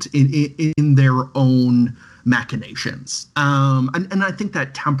involved in their own machinations. And I think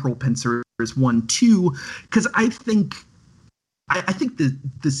that temporal pincer is one too, because I think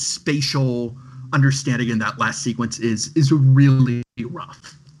the spatial understanding in that last sequence is really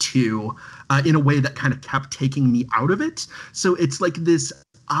rough too, in a way that kind of kept taking me out of it. So it's like this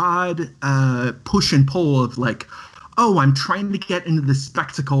odd push and pull of like, oh, I'm trying to get into the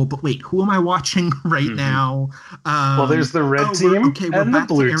spectacle, but wait, who am I watching right now? Well, there's the red team we're and back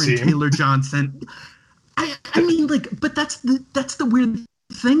the blue to Aaron team. Taylor Johnson. I mean, like, but that's the weird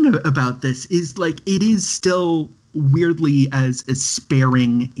thing about this is like it is still weirdly as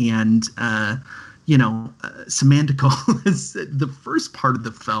sparing and semantical as the first part of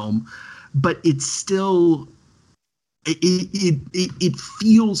the film, but it's still it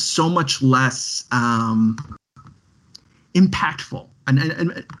feels so much less impactful,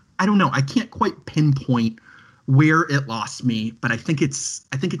 and I don't know, I can't quite pinpoint where it lost me, but I think it's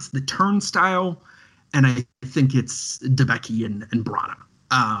the turnstile, and I think it's DeBecky and Brana.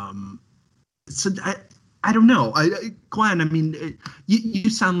 So I don't know. Glenn, I mean, you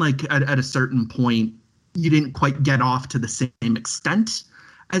sound like at a certain point you didn't quite get off to the same extent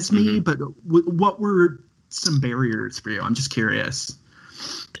as me, but what were some barriers for you? I'm just curious.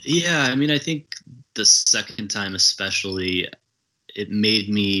 Yeah, I mean, I think the second time especially, it made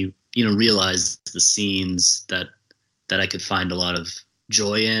me, realize the scenes that I could find a lot of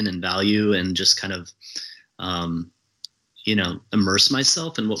joy in and value, and just kind of, immerse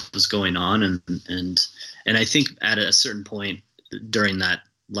myself in what was going on. And I think at a certain point during that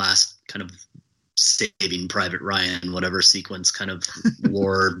last kind of Saving Private Ryan, whatever sequence, kind of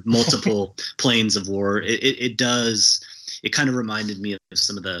war, multiple planes of war, it kind of reminded me of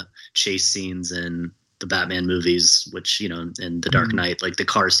some of the chase scenes in the Batman movies, which, in The Dark Knight, like the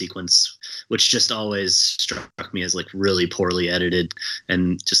car sequence, which just always struck me as like really poorly edited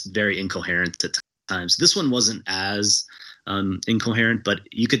and just very incoherent at times. This one wasn't as incoherent, but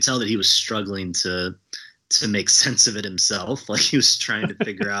you could tell that he was struggling to make sense of it himself. Like he was trying to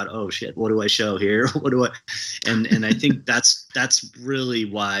figure out, oh shit, what do I show here? And I think that's really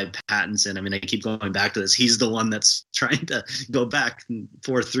why Pattinson, I mean, I keep going back to this. He's the one that's trying to go back and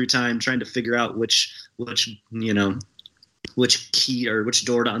forth through time, trying to figure out which key or which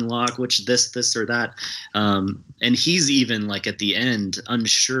door to unlock, which this or that. And he's even like at the end,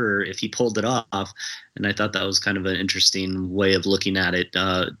 unsure if he pulled it off. And I thought that was kind of an interesting way of looking at it,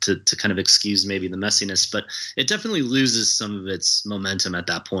 to kind of excuse maybe the messiness, but it definitely loses some of its momentum at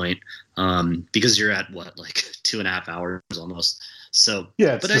that point. Because you're at what, like 2.5 hours almost. So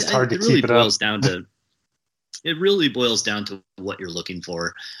yeah, it's just hard to keep it up. It really boils down to what you're looking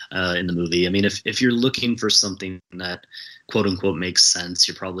for in the movie. I mean, if you're looking for something that quote unquote makes sense,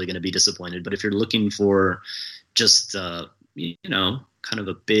 you're probably going to be disappointed. But if you're looking for just, kind of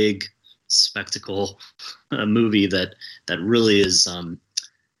a big spectacle movie that really is I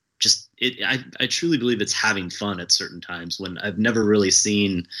truly believe it's having fun at certain times, when I've never really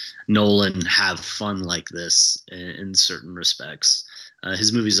seen Nolan have fun like this in certain respects.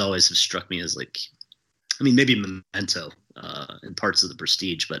 His movies always have struck me as like, I mean, maybe Memento and parts of The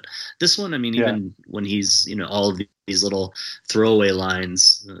Prestige, but this one, I mean, even when he's, all of these little throwaway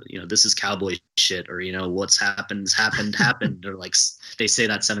lines, this is cowboy shit, or, what's happened, or like they say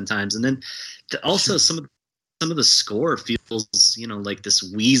that 7 times. And then also some of the score feels, like this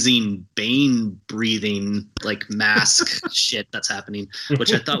wheezing, Bane breathing, like mask shit that's happening,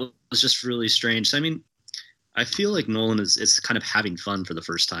 which I thought was just really strange. So, I mean, I feel like Nolan is kind of having fun for the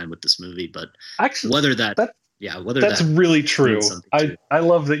first time with this movie, but actually, whether that's really true. I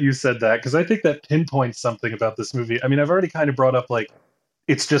love that you said that, because I think that pinpoints something about this movie. I mean, I've already kind of brought up, like,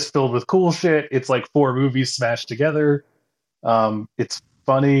 it's just filled with cool shit. It's like 4 movies smashed together. It's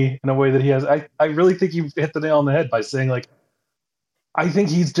funny in a way that he has. I really think you hit the nail on the head by saying, like, I think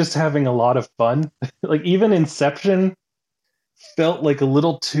he's just having a lot of fun. Like, even Inception felt like a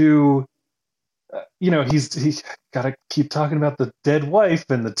little too, he's got to keep talking about the dead wife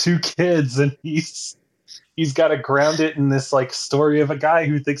and the 2 kids, and he's got to ground it in this, like, story of a guy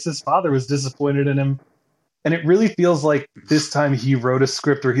who thinks his father was disappointed in him. And it really feels like this time he wrote a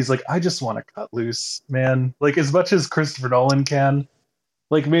script where he's like, I just want to cut loose, man. Like, as much as Christopher Nolan can,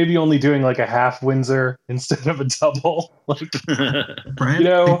 like, maybe only doing like a half Windsor instead of a double. Like,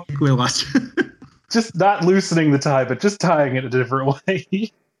 Brian, we lost you. Just not loosening the tie, but just tying it a different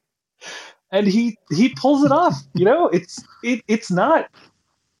way. And he pulls it off. It's not.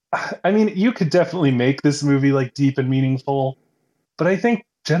 I mean, you could definitely make this movie like deep and meaningful, but I think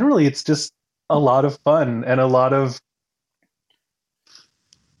generally it's just a lot of fun and a lot of,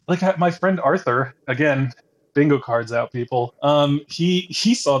 like, my friend Arthur, again, bingo cards out, people.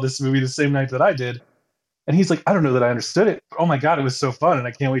 He saw this movie the same night that I did, and he's like, I don't know that I understood it, but oh my god, it was so fun, and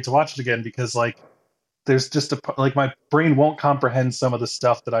I can't wait to watch it again, because, like, there's just my brain won't comprehend some of the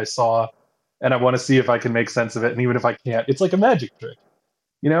stuff that I saw, and I want to see if I can make sense of it, and even if I can't, it's like a magic trick.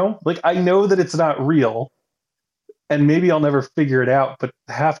 Like, I know that it's not real, and maybe I'll never figure it out, but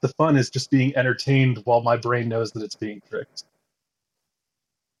half the fun is just being entertained while my brain knows that it's being tricked.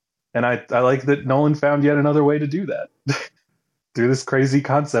 And I like that Nolan found yet another way to do that. Through this crazy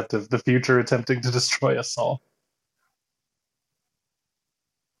concept of the future attempting to destroy us all.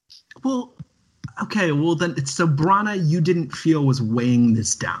 Well, okay, well then, so Brana, you didn't feel was weighing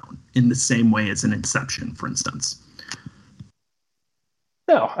this down in the same way as an Inception, for instance?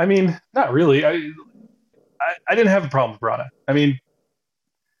 No, I mean, not really. I didn't have a problem with Brana. I mean,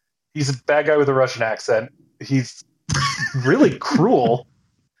 he's a bad guy with a Russian accent. He's really cruel.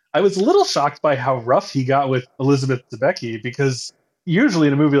 I was a little shocked by how rough he got with Elizabeth Debicki, because usually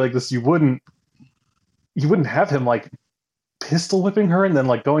in a movie like this, you wouldn't have him, like, pistol whipping her and then,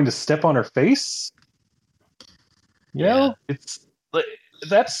 like, going to step on her face. It's like,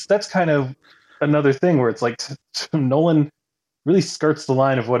 that's kind of another thing where it's like Nolan really skirts the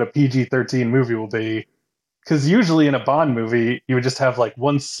line of what a PG-13 movie will be. Because usually in a Bond movie, you would just have, like,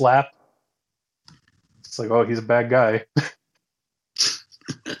 one slap. It's like, oh, he's a bad guy.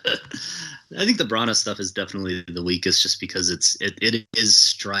 I think the Brana stuff is definitely the weakest, just because it is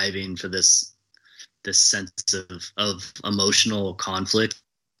striving for this sense of emotional conflict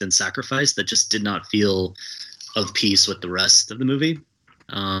and sacrifice that just did not feel of peace with the rest of the movie.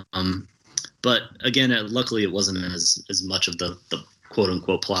 But again, luckily it wasn't as much of the quote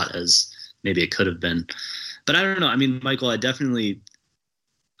unquote plot as maybe it could have been. But I don't know. I mean, Michael,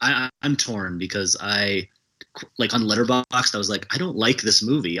 I'm torn, because I, like, on Letterboxd, I was like, I don't like this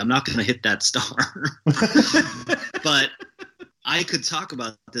movie. I'm not going to hit that star. But I could talk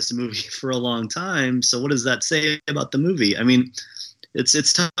about this movie for a long time. So what does that say about the movie? I mean,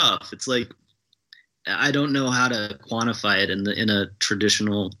 it's tough. It's like, I don't know how to quantify it in a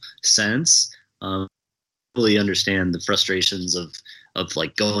traditional sense. Really understand the frustrations of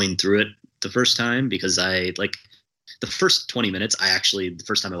like going through it the first time, because I, like, the first 20 minutes, the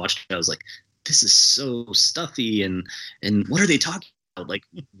first time I watched it, I was like, this is so stuffy, and what are they talking about? Like,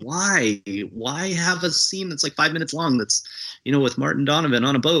 why have a scene that's like 5 minutes long that's, with Martin Donovan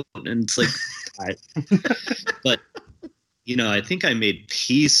on a boat? And it's like, but, I think I made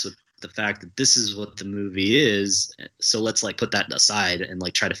peace with the fact that this is what the movie is. So let's, like, put that aside and,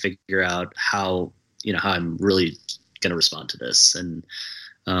 like, try to figure out how I'm really going to respond to this. And,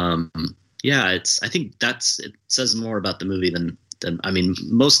 I think it says more about the movie than I mean,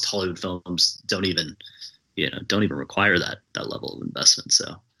 most Hollywood films don't even require that level of investment.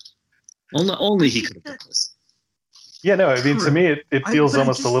 So only he could have done this. Yeah, no, I mean, to me, it feels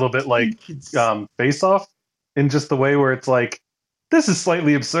almost a little bit like Face Off, in just the way where it's like, this is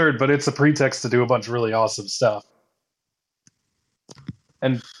slightly absurd, but it's a pretext to do a bunch of really awesome stuff.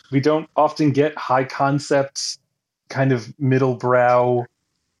 And we don't often get high concept, kind of middle brow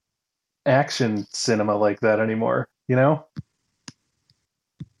action cinema like that anymore,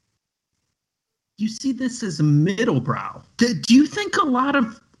 You see this as a middle brow. Do you think a lot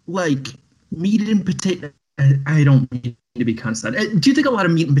of, like, meat and potato... I don't mean to be constant. Do you think a lot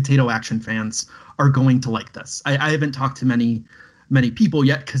of meat and potato action fans are going to like this? I haven't talked to many many people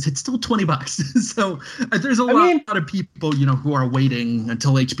yet because it's still $20. So there's a lot of people, who are waiting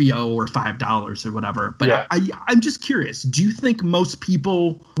until HBO or $5 or whatever. But yeah. I'm just curious. Do you think most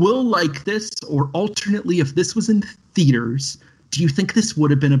people will like this, or alternately, if this was in theaters, do you think this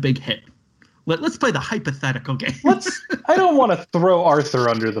would have been a big hit? Let's play the hypothetical game. I don't want to throw Arthur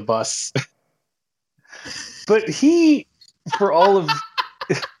under the bus, but he, for all of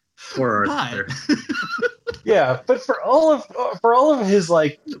poor Arthur. Yeah, but for all of his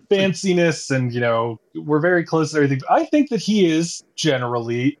like fanciness and we're very close and everything, I think that he is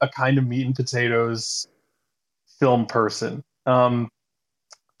generally a kind of meat and potatoes film person.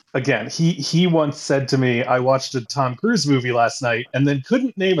 Again, he once said to me, I watched a Tom Cruise movie last night and then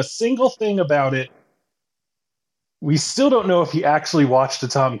couldn't name a single thing about it. We still don't know if he actually watched a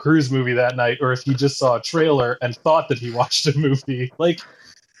Tom Cruise movie that night or if he just saw a trailer and thought that he watched a movie. Like,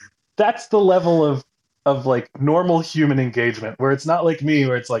 that's the level of like normal human engagement, where it's not like me,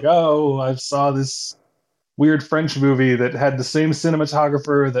 where it's like, oh, I saw this weird French movie that had the same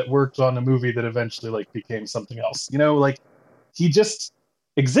cinematographer that worked on a movie that eventually like became something else. Like he just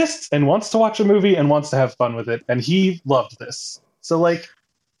exists and wants to watch a movie and wants to have fun with it, and he loved this. So like,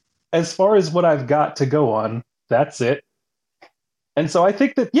 as far as what I've got to go on, that's it. And so I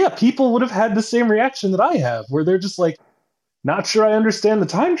think that people would have had the same reaction that I have, where they're just like, not sure I understand the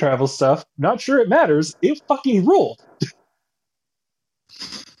time travel stuff, not sure it matters, it fucking ruled.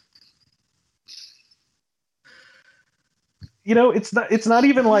 It's not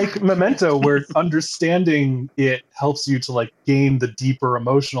even like Memento, where understanding it helps you to like gain the deeper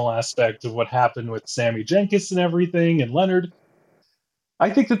emotional aspect of what happened with Sammy Jenkins and everything and Leonard.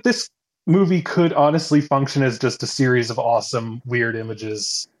 I think that this movie could honestly function as just a series of awesome, weird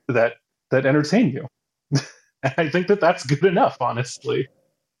images that entertain you. I think that that's good enough, honestly.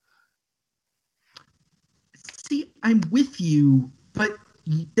 See, I'm with you, but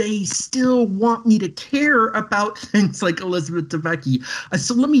they still want me to care about things like Elizabeth Debicki.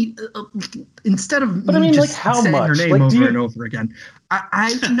 So let me, instead of but me I mean, just like, how saying much? her name like, over and over again,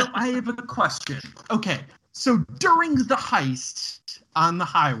 I have a question. Okay, so during the heist on the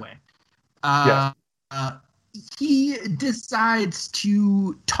highway, he decides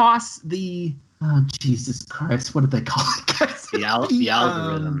to toss the... Oh, Jesus Christ. What did they call it, guys? The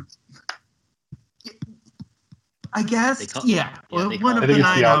algorithm. I guess. One of the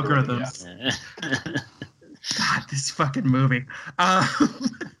 9 algorithm. algorithms. Yeah. God, this fucking movie.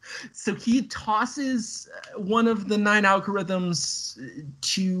 So he tosses one of the 9 algorithms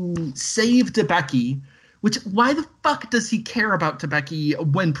to save Debicki, which, why the fuck does he care about Debicki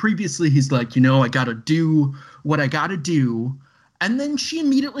when previously he's like, I gotta do what I gotta do. And then she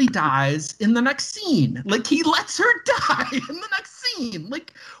immediately dies in the next scene. Like, he lets her die in the next scene.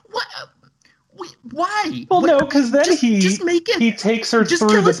 Like, what? Wait, why? Well, no, because then just make it, he takes her just through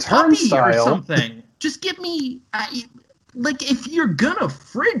kill the his puppy turnstile. or something. Just give me... like, if you're gonna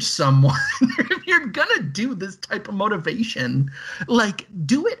fridge someone, if you're gonna do this type of motivation, like,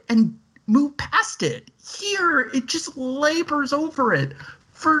 do it and move past it. Here, it just labors over it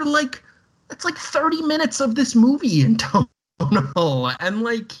for, like, it's like 30 minutes of this movie in total. And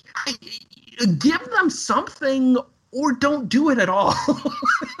like, give them something or don't do it at all.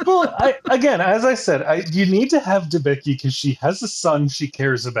 Well, again, as I said, you need to have Debicki because she has a son she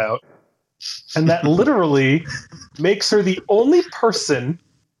cares about, and that literally makes her the only person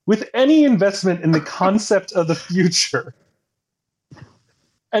with any investment in the concept of the future.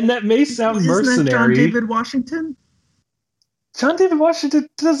 And that may sound mercenary. Isn't that John David Washington? John David Washington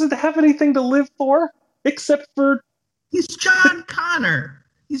doesn't have anything to live for except for... He's John Connor.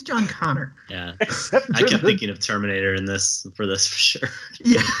 He's John Connor. Yeah. I kept thinking of Terminator in this for sure.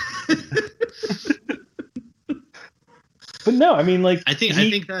 Yeah. But no, I mean, like, I think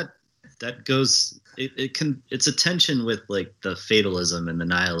that goes... It's a tension with like the fatalism and the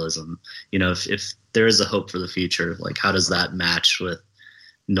nihilism. If there is a hope for the future, like, how does that match with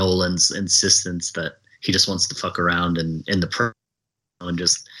Nolan's insistence that he just wants to fuck around and in the and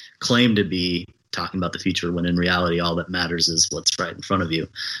just claim to be talking about the future when in reality all that matters is what's right in front of you.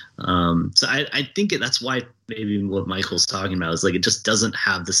 So I think that's why maybe what Michael's talking about is like, it just doesn't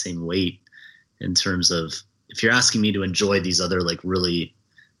have the same weight in terms of, if you're asking me to enjoy these other like really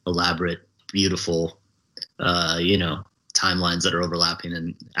elaborate, beautiful, timelines that are overlapping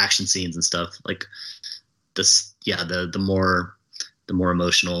and action scenes and stuff like this. Yeah. The more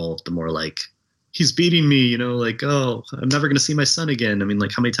emotional, the more like, he's beating me, like, oh, I'm never going to see my son again. I mean,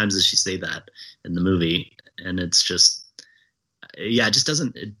 like, how many times does she say that in the movie? And it's just,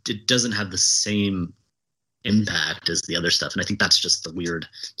 it doesn't have the same impact as the other stuff. And I think that's just the weird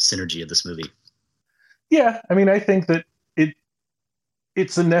synergy of this movie. Yeah. I mean, I think that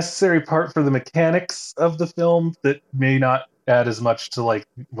it's a necessary part for the mechanics of the film that may not add as much to like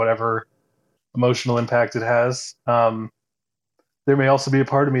whatever emotional impact it has. There may also be a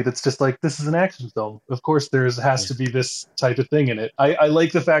part of me that's just like, this is an action film. Of course, has to be this type of thing in it. I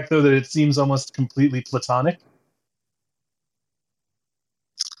like the fact, though, that it seems almost completely platonic.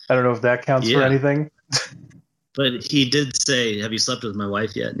 I don't know if that counts for anything. But he did say, "Have you slept with my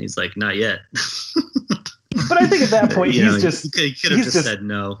wife yet?" And he's like, "Not yet." But I think at that point, he could have just said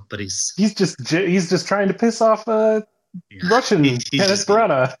no. But he's just trying to piss off Russian Kenneth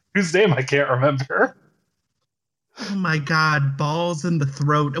Branagh, whose name I can't remember. Oh my God, balls in the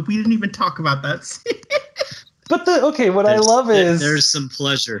throat. We didn't even talk about that scene. But what I love is there's some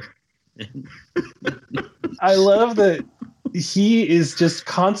pleasure. I love that he is just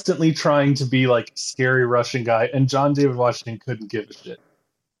constantly trying to be like scary Russian guy, and John David Washington couldn't give a shit.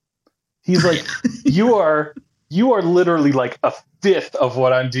 He's like, you are literally like a fifth of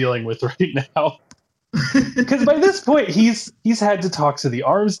what I'm dealing with right now. Because by this point, he's had to talk to the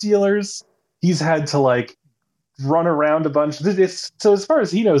arms dealers. He's had to like run around a bunch. So as far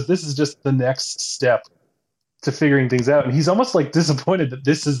as he knows, this is just the next step to figuring things out. And he's almost like disappointed that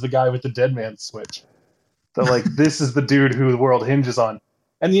this is the guy with the dead man switch. That like, this is the dude who the world hinges on.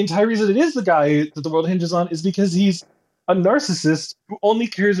 And the entire reason it is the guy that the world hinges on is because he's a narcissist who only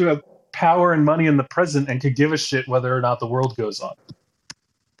cares about power and money in the present and could give a shit whether or not the world goes on.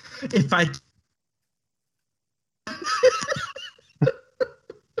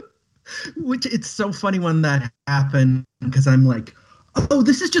 Which it's so funny when that happened, because I'm like, oh,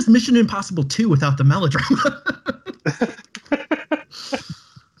 this is just Mission Impossible 2 without the melodrama.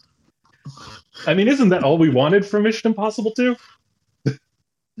 I mean, isn't that all we wanted from Mission Impossible 2?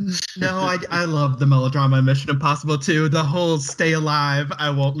 No, I love the melodrama in Mission Impossible 2. The whole stay alive, I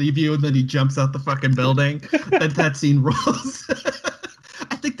won't leave you, and then he jumps out the fucking building. that scene rules.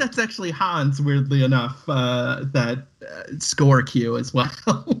 I think that's actually Hans, weirdly enough, that score cue as well.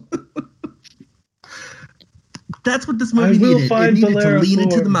 That's what this movie needed. It needed to lean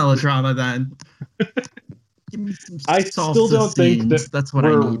into the melodrama then. Give me some I still don't think that's what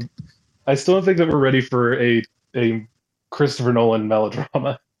I need. I still don't think that we're ready for a Christopher Nolan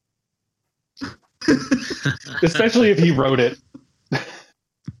melodrama. Especially if he wrote it.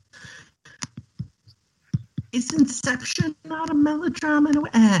 Is Inception not a melodrama in a way?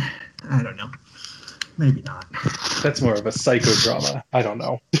 I don't know. Maybe not. That's more of a psychodrama. I don't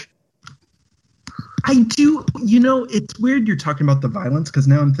know. I do, it's weird you're talking about the violence, because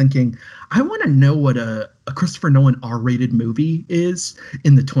now I'm thinking, I want to know what a Christopher Nolan R-rated movie is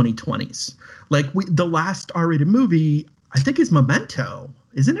in the 2020s. Like, the last R-rated movie, I think, is Memento,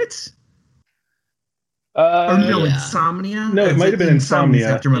 isn't it? Or no, yeah. Insomnia? No, it might have been Insomnia.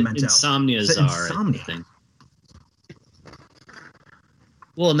 After Memento. Insomnia's R-rated thing.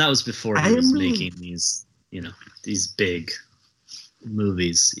 Well, and that was before he was making these, these big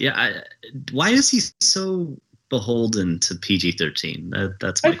movies. Yeah, why is he so beholden to PG-13?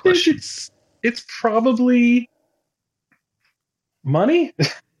 That's my question. It's probably money.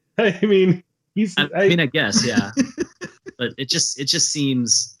 I mean, I guess, yeah. But it just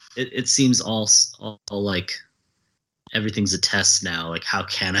seems it seems all like everything's a test now. Like, how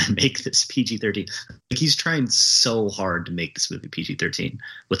can I make this PG-13? Like, he's trying so hard to make this movie PG-13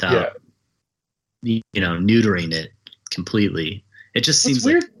 without neutering it completely. It just seems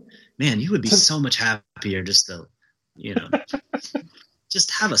like, man, you would be so much happier just to,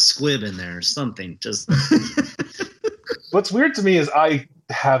 just have a squib in there or something. Just. What's weird to me is I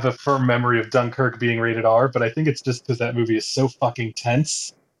have a firm memory of Dunkirk being rated R, but I think it's just because that movie is so fucking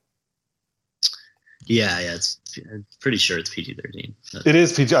tense. Yeah, I'm pretty sure it's PG-13. It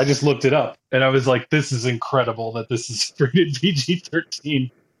is PG. I just looked it up, and I was like, this is incredible that this is rated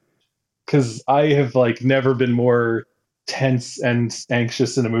PG-13. Because I have never been more tense and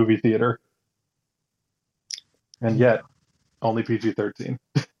anxious in a movie theater, and yet only PG-13.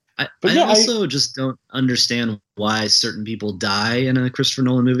 I also just don't understand why certain people die in a Christopher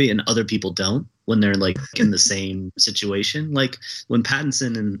Nolan movie and other people don't when they're in the same situation. Like when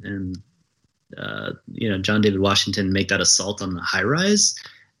Pattinson and John David Washington make that assault on the high rise,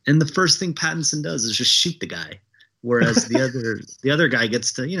 and the first thing Pattinson does is just shoot the guy, whereas the other guy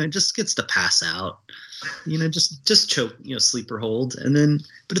gets to just gets to pass out. Just choke, sleeper hold. And then,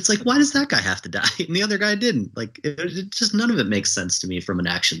 but it's why does that guy have to die? And the other guy didn't. It just, none of it makes sense to me from an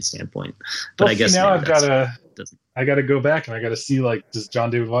action standpoint. But I guess now I gotta go back and I gotta see, does John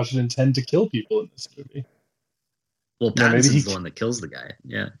David Washington tend to kill people in this movie? Well, Pattinson's the one that kills the guy.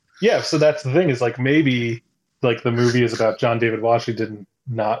 Yeah. Yeah. So that's the thing is maybe the movie is about John David Washington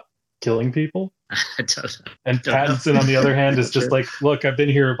not killing people. And Pattinson, on the other hand, is just like, look, I've been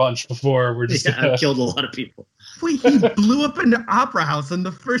here a bunch before. We're just I've killed a lot of people. Wait, he blew up an opera house in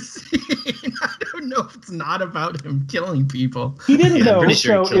the first scene. I don't know if it's not about him killing people. He didn't know. I'm pretty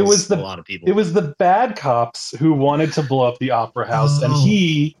sure he it was a lot of people. It was the bad cops who wanted to blow up the opera house, and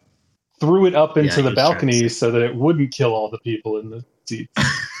he threw it up into the balcony so that it wouldn't kill all the people in the seats.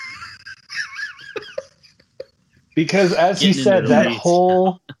 Because, as he said, that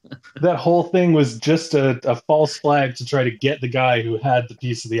whole thing was just a false flag to try to get the guy who had the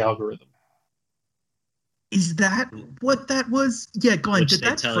piece of the algorithm. Is that what that was? Yeah, Glenn, did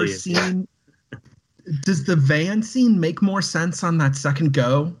that first scene... Does the van scene make more sense on that second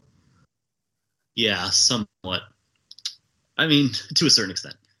go? Yeah, somewhat. I mean, to a certain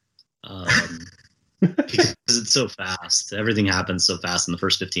extent. Because it's so fast. Everything happens so fast in the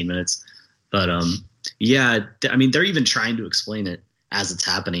first 15 minutes. But, yeah, I mean, they're even trying to explain it as it's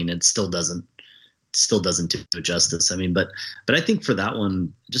happening. It still doesn't do it justice. I mean, but I think for that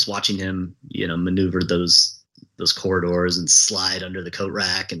one, just watching him, maneuver those corridors and slide under the coat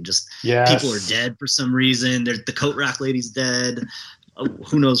rack, and just people are dead for some reason. The coat rack lady's dead.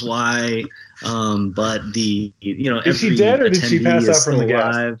 Who knows why? But is she dead or did she pass out from the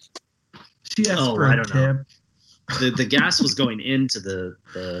gas? She asked for a tip. The gas was going into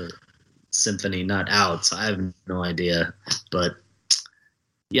the symphony, not out. So I have no idea. But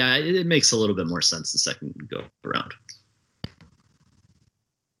yeah, it makes a little bit more sense the second go around.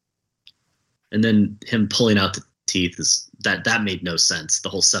 And then him pulling out the teeth that made no sense. The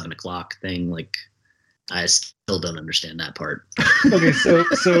whole 7 o'clock thing, like, I still don't understand that part. Okay, so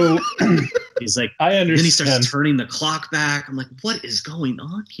he's like, I understand. Then he starts turning the clock back. I'm like, what is going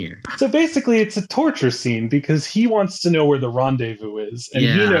on here? So basically, it's a torture scene because he wants to know where the rendezvous is, and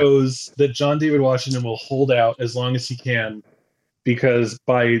he knows that John David Washington will hold out as long as he can, because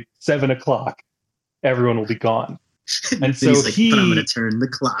by 7 o'clock, everyone will be gone. And so he's like, but I'm going to turn the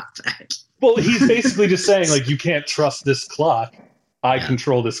clock back. Well, he's basically just saying, like, you can't trust this clock. I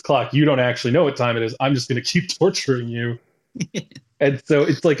control this clock. You don't actually know what time it is. I'm just going to keep torturing you. And so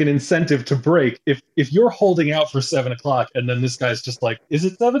it's like an incentive to break. If you're holding out for 7 o'clock and then this guy's just like, is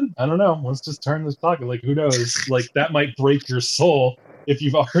it 7? I don't know. Let's just turn this clock. Like, who knows? Like, that might break your soul if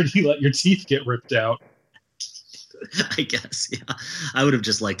you've already let your teeth get ripped out. I guess, yeah. I would have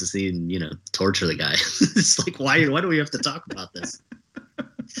just liked to see him, torture the guy. It's like, why do we have to talk about this?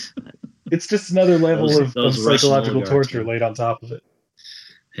 It's just another level of psychological torture laid on top of it.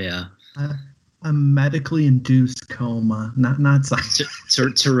 Yeah. A medically induced coma, not science.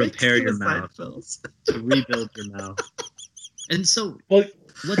 To repair your mouth. To rebuild your mouth. And so, well,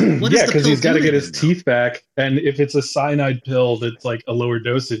 what yeah, because he's got to get his teeth back. And if it's a cyanide pill that's like a lower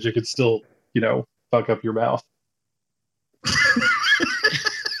dosage, it could still, fuck up your mouth.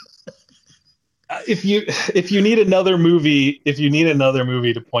 If you need another movie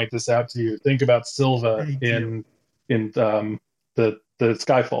to point this out to you, think about Silva in the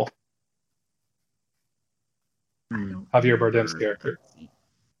Skyfall. Javier Bardem's character.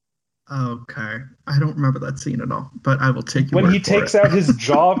 Okay, I don't remember that scene at all, but I will take when he takes out his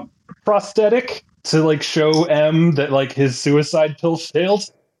jaw prosthetic to like show M that like his suicide pill failed.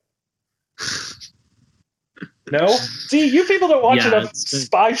 No? See, you people don't watch enough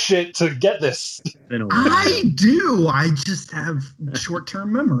spy shit to get this. I do. I just have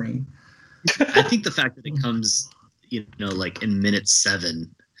short-term memory. I think the fact that it comes, like in minute 7,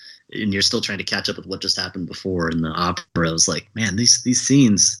 and you're still trying to catch up with what just happened before in the opera, I was like, man, these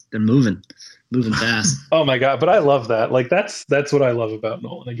scenes, they're moving fast. Oh my God. But I love that. Like, that's what I love about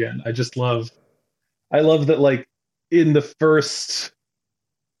Nolan. Again, I love that, like, in the first...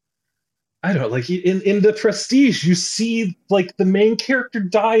 I don't know, like in The Prestige, you see like the main character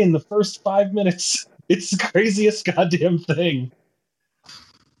die in the first 5 minutes. It's the craziest goddamn thing.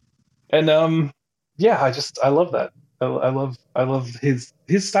 And I love that. I love his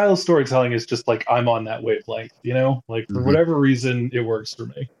style of storytelling is just like, I'm on that wavelength, like for whatever reason it works for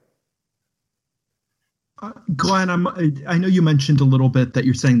me. Glenn, I know you mentioned a little bit that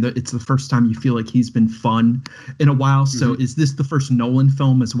you're saying that it's the first time you feel like he's been fun in a while. So is this the first Nolan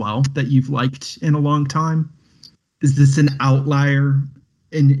film as well that you've liked in a long time? Is this an outlier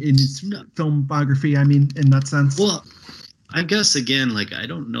in his filmography? I mean, in that sense? Well, I guess again, like, I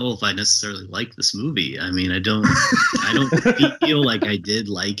don't know if I necessarily like this movie. I mean, I don't feel like I did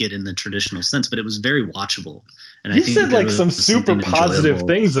like it in the traditional sense, but it was very watchable. And you said like some super positive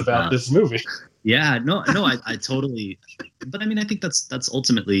things about this movie. Yeah, no, I totally. But I mean, I think that's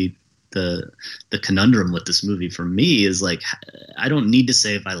ultimately the conundrum with this movie for me is like, I don't need to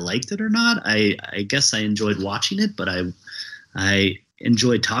say if I liked it or not. I guess I enjoyed watching it, but I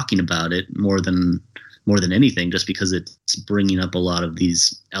enjoyed talking about it more than anything, just because it's bringing up a lot of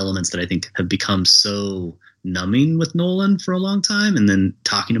these elements that I think have become so numbing with Nolan for a long time, and then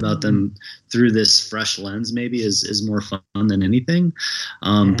talking about them through this fresh lens maybe is more fun than anything.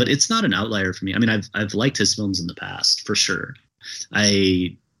 But it's not an outlier for me. I mean, I've liked his films in the past for sure.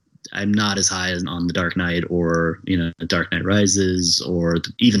 I'm not as high as on The Dark Knight or, Dark Knight Rises or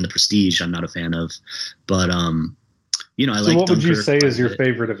even The Prestige. I'm not a fan of, but I like. So what would you Dunkirk say is your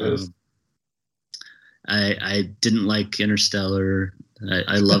favorite of his? I didn't like Interstellar.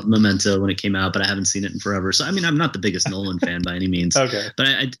 I loved Memento when it came out, but I haven't seen it in forever. So, I mean, I'm not the biggest Nolan fan by any means. Okay. But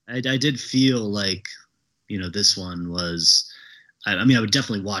I did feel like, this one was. I mean, I would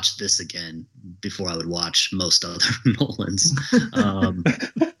definitely watch this again before I would watch most other Nolans.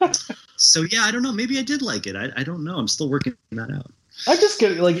 So, yeah, I don't know. Maybe I did like it. I don't know. I'm still working that out. I'm just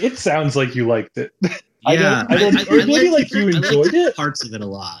getting, it sounds like you liked it. Yeah, I you enjoyed it. Parts of it a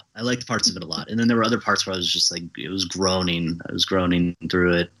lot. I liked parts of it a lot, and then there were other parts where I was just like, it was groaning. I was groaning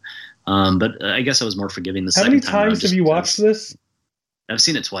through it. But I guess I was more forgiving the second time. How many times have you watched this? I've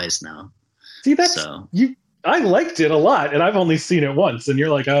seen it twice now. See, I liked it a lot, and I've only seen it once. And you're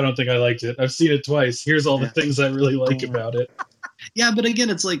like, I don't think I liked it. I've seen it twice. Here's all the things I really like about it. Yeah, but again,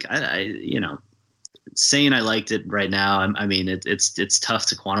 it's like I saying I liked it right now. I mean, it's tough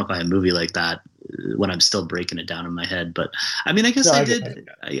to quantify a movie like that when I'm still breaking it down in my head. But I mean, I guess I did.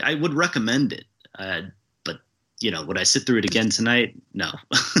 I would recommend it. But would I sit through it again tonight? No.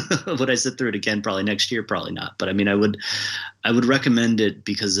 Would I sit through it again probably next year? Probably not. But I mean, I would recommend it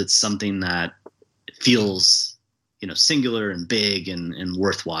because it's something that feels singular and big and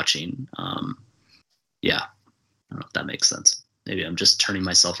worth watching. Yeah, I don't know if that makes sense. Maybe I'm just turning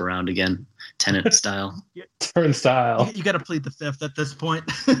myself around again, Tenet style. Turn style. You got to plead the fifth at this point.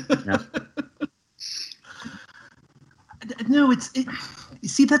 Yeah. No,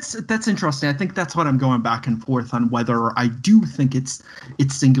 see, that's interesting. I think that's what I'm going back and forth on, whether I do think it's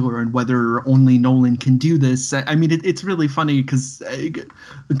singular and whether only Nolan can do this. I mean, it's really funny because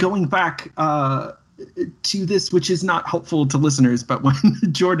going back to this, which is not helpful to listeners, but when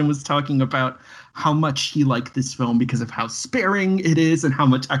Jordan was talking about how much he liked this film because of how sparing it is and how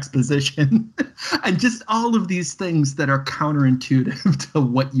much exposition and just all of these things that are counterintuitive to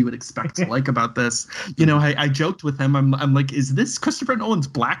what you would expect to like about this. I joked with him. I'm like, is this Christopher Nolan's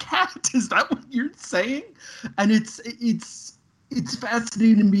Black Hat? Is that what you're saying? And it's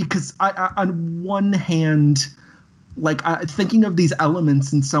fascinating to me because I on one hand, thinking of these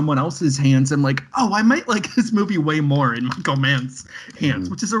elements in someone else's hands, I'm like, oh, I might like this movie way more in Michael Mann's hands,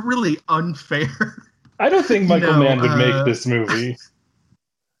 which is a really unfair. I don't think Michael Mann would make this movie.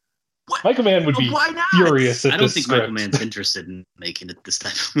 What? Michael Mann would be furious at this script. I don't think Michael Mann's interested in making it this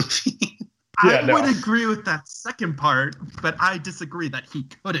type of movie. I would agree with that second part, but I disagree that he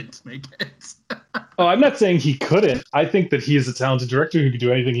couldn't make it. Oh, I'm not saying he couldn't. I think that he is a talented director who can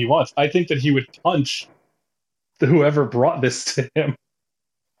do anything he wants. I think that he would punch whoever brought this to him.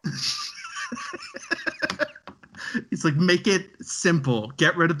 He's like, make it simple.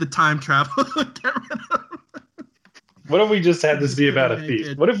 Get rid of the time travel. Get rid of... What if we just had this be about a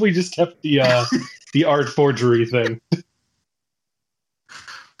thief? What if we just kept the art forgery thing?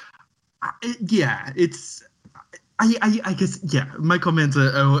 Yeah, it's... I guess, yeah, Michael Mann's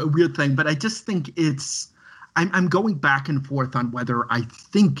a weird thing, but I just think it's... I'm going back and forth on whether I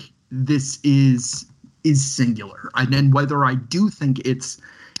think this is singular, and then whether I do think it's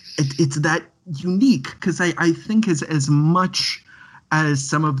that unique, because I think as much as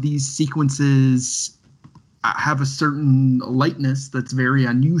some of these sequences have a certain lightness that's very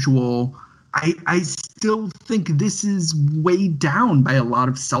unusual, I still think this is weighed down by a lot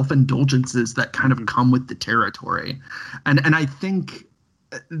of self-indulgences that kind of come with the territory, and I think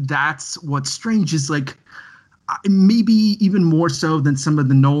that's what's strange, is like maybe even more so than some of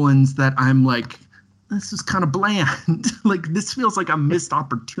the Nolans that I'm like, this is kind of bland. Like, this feels like a missed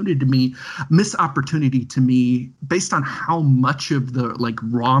opportunity to me based on how much of the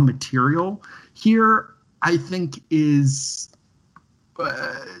raw material here I think is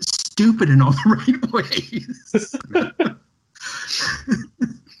stupid in all the right ways.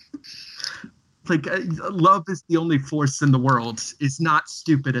 Love is the only force in the world is not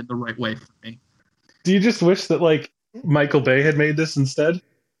stupid in the right way for me. Do you just wish that Michael Bay had made this instead?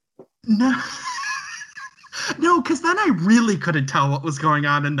 No, because then I really couldn't tell what was going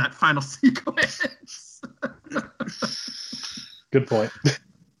on in that final sequence. Good point.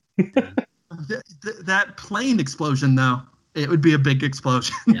 That plane explosion, though, it would be a big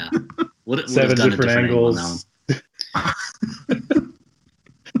explosion. Yeah. Seven different angles. I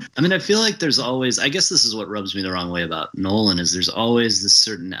I mean, I feel like there's always, I guess this is what rubs me the wrong way about Nolan, is there's always this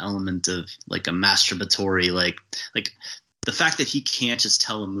certain element of like a masturbatory, like the fact that he can't just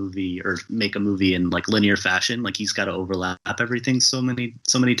tell a movie or make a movie in like linear fashion, like he's got to overlap everything so many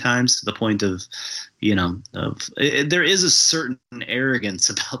times to the point of, there is a certain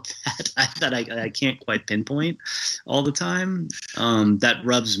arrogance about that I can't quite pinpoint all the time.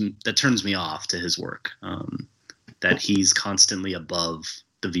 That turns me off to his work. That he's constantly above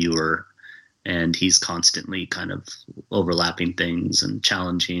the viewer, and he's constantly kind of overlapping things and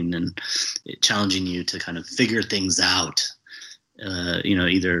challenging you to kind of figure things out,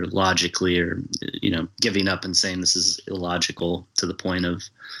 either logically or, giving up and saying this is illogical to the point of,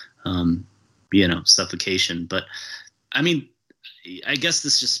 suffocation. But I mean, I guess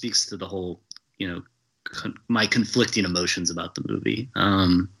this just speaks to the whole, my conflicting emotions about the movie.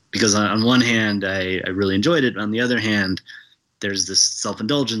 Because on one hand, I really enjoyed it. On the other hand, there's this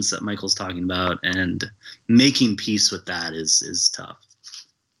self-indulgence that Michael's talking about, and making peace with that is tough.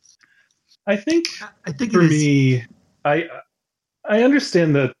 I think for me, I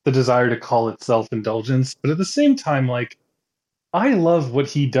understand the desire to call it self-indulgence, but at the same time, like, I love what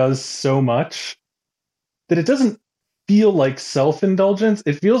he does so much that it doesn't feel like self-indulgence.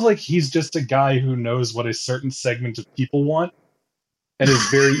 It feels like he's just a guy who knows what a certain segment of people want and is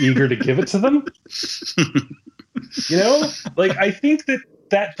very eager to give it to them. Like, I think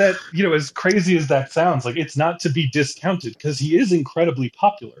that as crazy as that sounds, like, it's not to be discounted because he is incredibly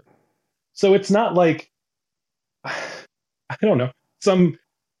popular. So it's not like, I don't know,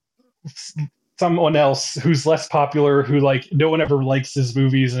 someone else who's less popular, who, like, no one ever likes his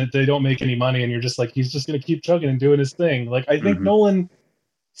movies and they don't make any money, and you're just like, he's just going to keep chugging and doing his thing. Like, I think Nolan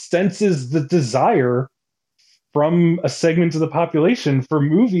senses the desire from a segment of the population for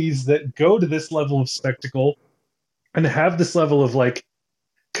movies that go to this level of spectacle and have this level of, like,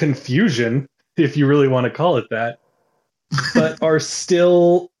 confusion, if you really want to call it that, but are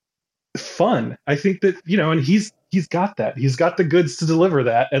still fun. I think that, and he's got that. He's got the goods to deliver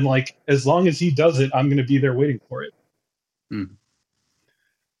that. And, like, as long as he does it, I'm going to be there waiting for it.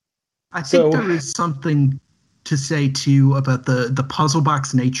 I think there is something to say too about the puzzle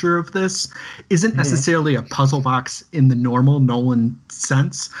box nature of this. Isn't necessarily a puzzle box in the normal Nolan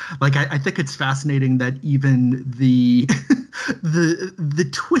sense. Like, I think it's fascinating that even the the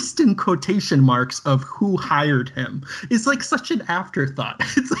twist in quotation marks of who hired him is like such an afterthought.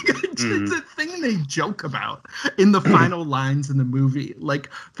 It's like it's a thing they joke about in the final lines in the movie.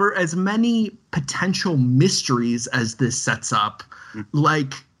 Like, for as many potential mysteries as this sets up,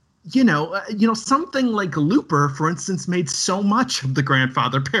 like, something like Looper, for instance, made so much of the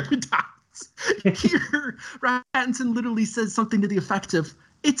grandfather paradox. Here, Pattinson literally says something to the effect of,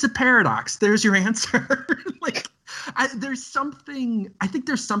 "It's a paradox. There's your answer." Like, I think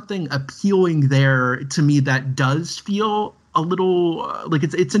there's something appealing there to me that does feel a little like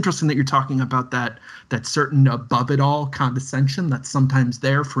it's interesting that you're talking about that certain above it all condescension that's sometimes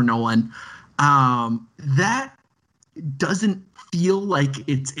there for Nolan. That doesn't feel like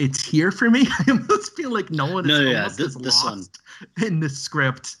it's here for me. I almost feel like Nolan is as lost in the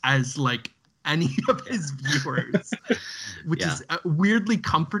script as, like, any of his viewers, which is weirdly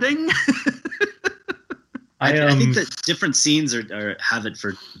comforting. I think that different scenes have it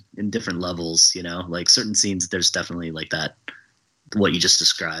in different levels. Like, certain scenes, there's definitely like that, what you just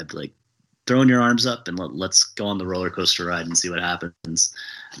described, like throwing your arms up and let's go on the roller coaster ride and see what happens.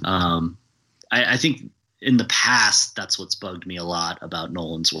 I think in the past, that's what's bugged me a lot about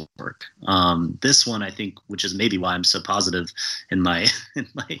Nolan's work. This one, I think, which is maybe why I'm so positive in my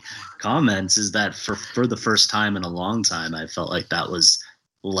comments, is that for the first time in a long time, I felt like that was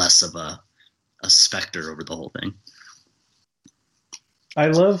less of a specter over the whole thing. I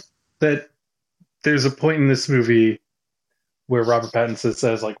love that there's a point in this movie where Robert Pattinson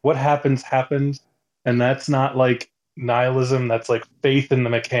says, like, what happened, and that's not like nihilism, that's like faith in the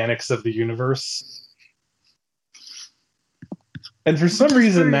mechanics of the universe. And for some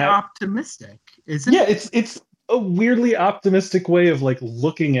reason, that optimistic, isn't it? Yeah, it's a weirdly optimistic way of, like,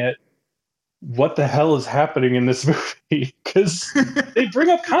 looking at what the hell is happening in this movie, because they bring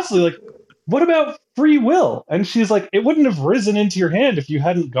up constantly, like, what about free will? And she's like, it wouldn't have risen into your hand if you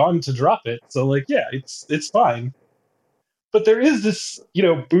hadn't gone to drop it. So, like, yeah, it's fine. But there is this,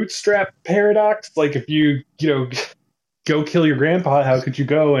 bootstrap paradox. Like, if you, go kill your grandpa, how could you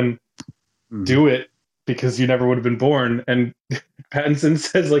go and do it? Because you never would have been born. And Pattinson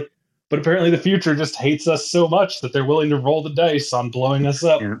says, like, but apparently the future just hates us so much that they're willing to roll the dice on blowing us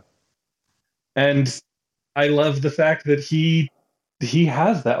up. Yeah. And I love the fact that he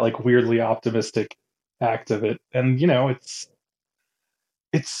has that, like, weirdly optimistic act of it. And,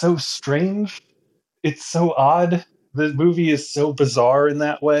 it's so strange. It's so odd. The movie is so bizarre in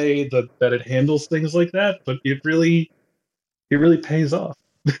that way that it handles things like that, but it really pays off.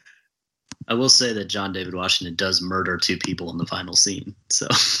 I will say that John David Washington does murder 2 people in the final scene. So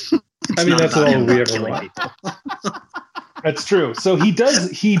I mean, that's all we ever want. That's true. So he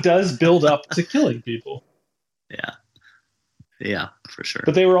does build up to killing people. Yeah, for sure.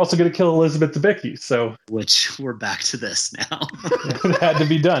 But they were also going to kill Elizabeth Debicki, so which we're back to this now. It had to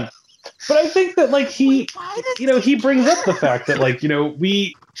be done. But I think that like he brings up the fact that like,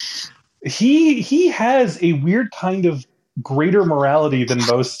 he has a weird kind of greater morality than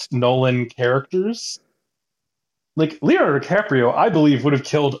most Nolan characters. Like Leonardo DiCaprio, I believe, would have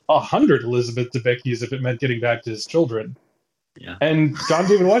killed 100 Elizabeth Debickis if it meant getting back to his children. Yeah. And John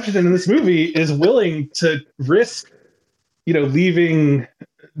David Washington in this movie is willing to risk, leaving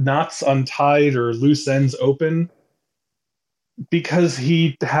knots untied or loose ends open because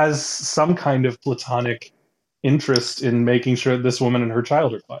he has some kind of platonic interest in making sure that this woman and her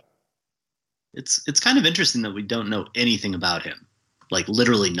child are fine. It's kind of interesting that we don't know anything about him, like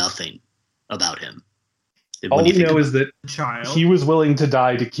literally nothing about him. All we know is that he was willing to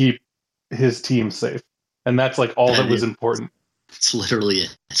die to keep his team safe, and that's like all that was important. It's literally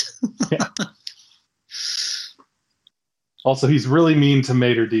it. Yeah. Also, he's really mean to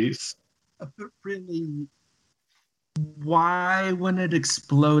Mater D's. But really, why, when it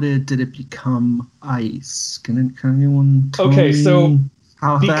exploded, did it become ice? Can anyone tell me so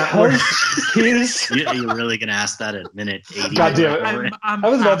how that works? You're really gonna ask that at minute 80? God damn it! I'm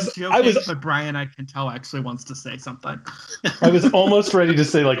joking, but Brian, I can tell, actually wants to say something. I was almost ready to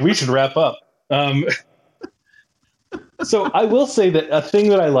say like we should wrap up. So I will say that a thing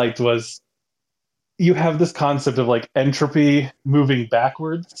that I liked was you have this concept of like entropy moving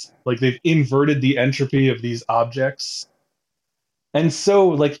backwards. Like they've inverted the entropy of these objects. And so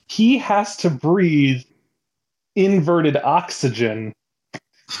like he has to breathe inverted oxygen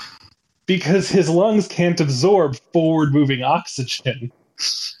because his lungs can't absorb forward moving oxygen.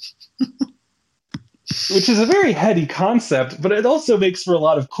 Which is a very heady concept, but it also makes for a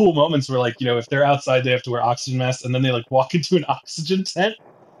lot of cool moments where like, if they're outside, they have to wear oxygen masks and then they like walk into an oxygen tent.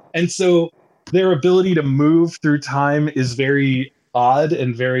 And so their ability to move through time is very odd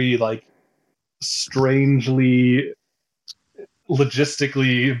and very like strangely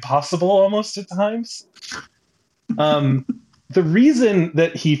logistically impossible almost at times. The reason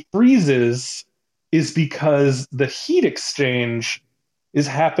that he freezes is because the heat exchange is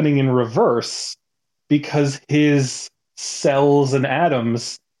happening in reverse because his cells and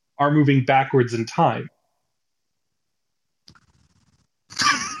atoms are moving backwards in time.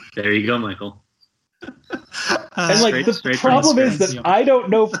 There you go, Michael. And like the problem is that I don't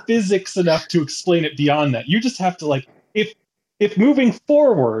know physics enough to explain it beyond that. You just have to like, if moving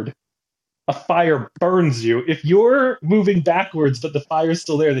forward, a fire burns you. If you're moving backwards, but the fire's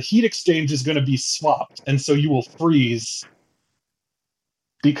still there, the heat exchange is going to be swapped. And so you will freeze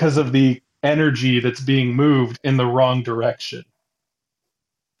because of the energy that's being moved in the wrong direction.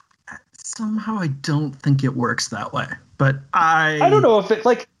 Somehow I don't think it works that way. But I don't know if it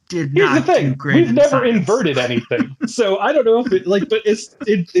like did here's not the thing. We've never science. Inverted anything. So I don't know if it like, but it's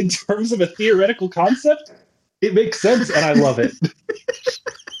in terms of a theoretical concept, it makes sense and I love it.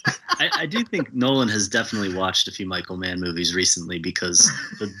 I do think Nolan has definitely watched a few Michael Mann movies recently because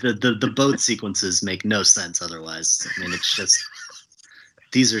the boat sequences make no sense otherwise. I mean, it's just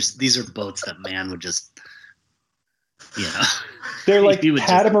these are boats that Mann would just, they're like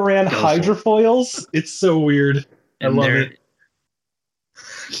catamaran hydrofoils. It's so weird. I love it.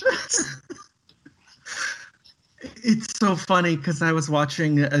 It's so funny because I was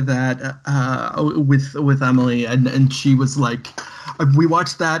watching that with Emily and she was like, we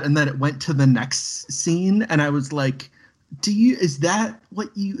watched that and then it went to the next scene and I was like, is that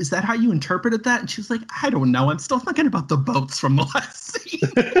how you interpreted that? And she was like, I don't know. I'm still thinking about the boats from the last scene.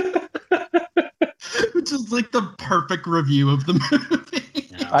 Which is like the perfect review of the movie.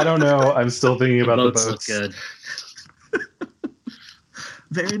 Yeah. I don't know. I'm still thinking about the boats. Look good.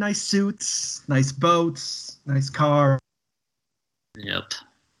 Very nice suits, nice boats, nice car. Yep.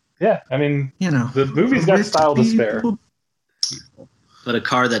 Yeah, I mean, the movie's got style to spare. But a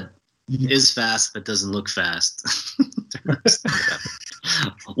car that is fast but doesn't look fast.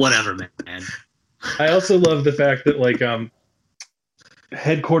 Whatever, man. I also love the fact that like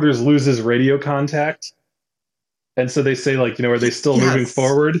headquarters loses radio contact, and so they say like, are they still moving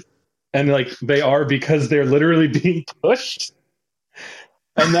forward? And like they are because they're literally being pushed.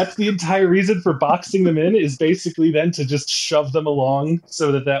 And that's the entire reason for boxing them in is basically then to just shove them along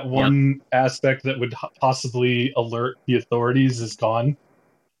so that one aspect that would possibly alert the authorities is gone.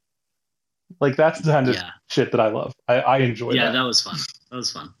 Like, that's the kind of shit that I love. I enjoy that. Yeah, that was fun.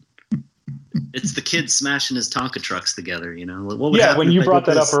 It's the kid smashing his Tonka trucks together, you know? What would happen when you if I brought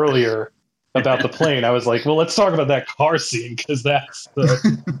did that this? up earlier about the plane, I was like, well, let's talk about that car scene, because that's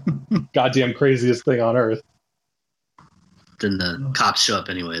the goddamn craziest thing on earth. Then the cops show up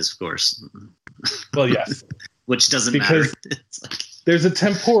anyways, of course. Well, yes. Which doesn't because matter. It's like... There's a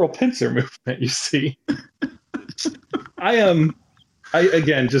temporal pincer movement, you see.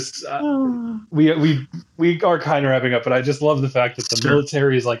 Again, just we are kind of wrapping up, but I just love the fact that the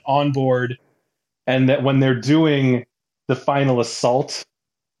military is like on board, and that when they're doing the final assault,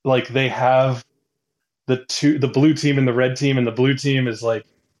 like they have the blue team and the red team, and the blue team is like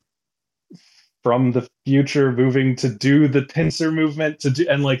from the future moving to do the pincer movement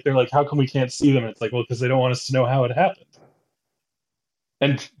and like they're like, how come we can't see them? And it's like, well, because they don't want us to know how it happened.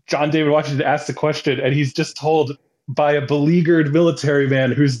 And John David Washington asked the question, and he's just told by a beleaguered military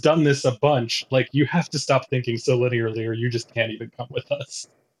man who's done this a bunch, like, you have to stop thinking so linearly or you just can't even come with us.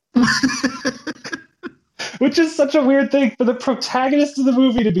 Which is such a weird thing for the protagonist of the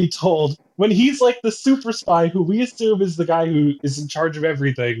movie to be told when he's like the super spy who we assume is the guy who is in charge of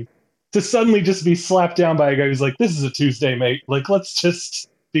everything, to suddenly just be slapped down by a guy who's like, this is a Tuesday, mate. Like, let's just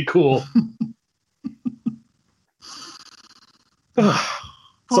be cool.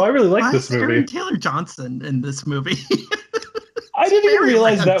 So I really like this movie. Aaron Taylor Johnson in this movie. I didn't even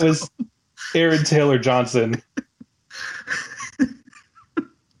realize that was Aaron Taylor Johnson.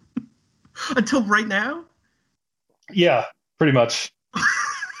 Until right now? Yeah, pretty much.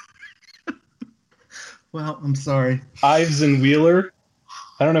 Well, I'm sorry. Ives and Wheeler.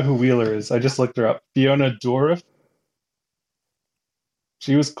 I don't know who Wheeler is. I just looked her up. Fiona Dourif.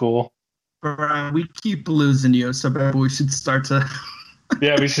 She was cool. Brian, we keep losing you, so maybe we should start to...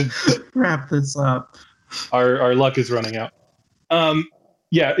 Yeah, we should wrap this up. Our luck is running out.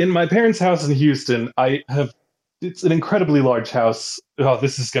 Yeah, in my parents' house in Houston, it's an incredibly large house. Oh,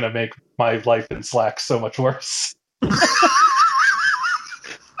 this is going to make my life in Slack so much worse.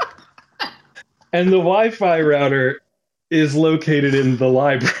 And the Wi-Fi router is located in the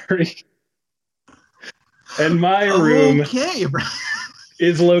library. And my room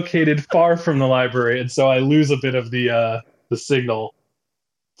is located far from the library, and so I lose a bit of the signal.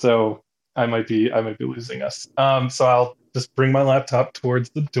 So I might be losing us. So I'll just bring my laptop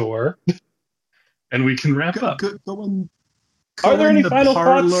towards the door, and we can wrap up. Are there any final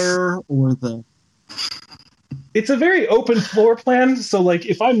thoughts? It's a very open floor plan, so like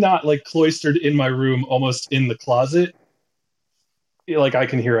if I'm not like cloistered in my room, almost in the closet, like I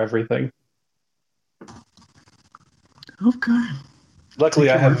can hear everything. Okay. Luckily,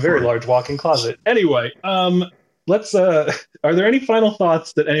 I have a very large walk-in closet. Anyway, let's. Are there any final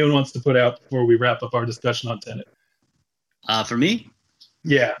thoughts that anyone wants to put out before we wrap up our discussion on Tenet? For me?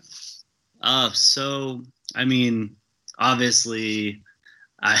 Yeah. So I mean, obviously,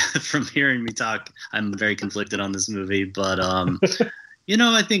 from hearing me talk, I'm very conflicted on this movie. But you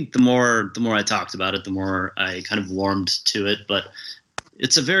know, I think the more I talked about it, the more I kind of warmed to it. But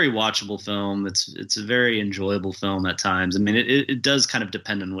it's a very watchable film. It's a very enjoyable film at times. I mean, it does kind of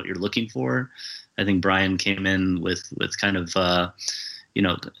depend on what you're looking for. I think Brian came in with kind of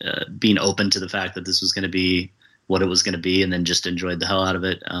being open to the fact that this was going to be what it was going to be, and then just enjoyed the hell out of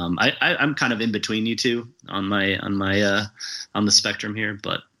it. I'm kind of in between you two on the spectrum here,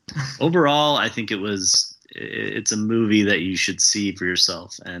 but overall, I think it's a movie that you should see for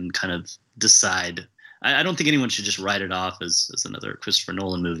yourself and kind of decide. I don't think anyone should just write it off as another Christopher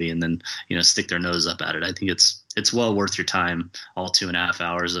Nolan movie and then, stick their nose up at it. I think it's well worth your time, all 2.5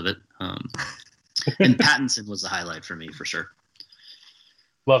 hours of it. And Pattinson was the highlight for me, for sure.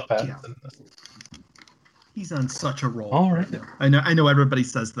 Love Pattinson. Yeah. He's on such a roll. All right. I know everybody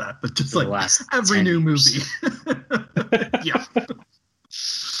says that, but just like every new movie. Yeah.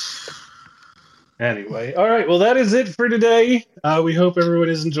 Anyway, all right. Well, that is it for today. We hope everyone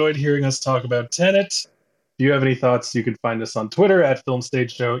has enjoyed hearing us talk about Tenet. If you have any thoughts, you can find us on Twitter at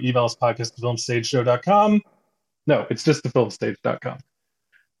FilmStageShow, email us podcast@filmstageshow.com. No, it's just thefilmstage.com.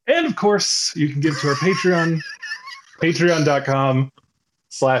 And of course, you can give to our Patreon,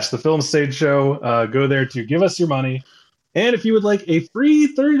 patreon.com/thefilmstageshow. Go there to give us your money. And if you would like a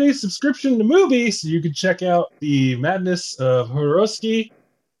free 30-day subscription to movies, you can check out The Madness of Horowski.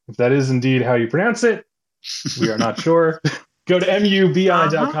 If that is indeed how you pronounce it, we are not sure. Go to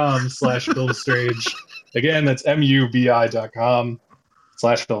mubi.com/filmstage. Again, that's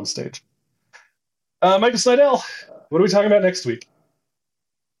mubi.com/filmstage. Michael Slidell, what are we talking about next week?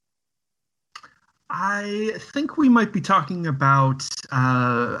 I think we might be talking about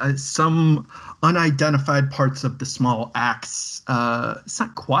some unidentified parts of the small axe. It's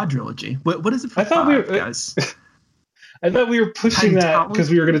not quadrilogy. What is it for guys? I thought we were pushing that because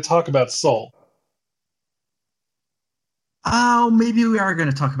we were going to talk about Soul. Oh, maybe we are going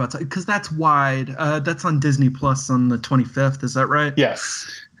to talk about, because that's wide. That's on Disney Plus on the 25th. Is that right? Yes.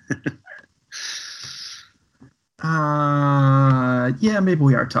 Yeah, maybe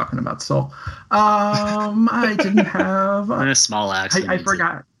we are talking about Soul. I didn't have a small axe. I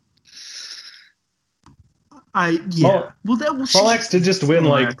forgot. Small axe did just win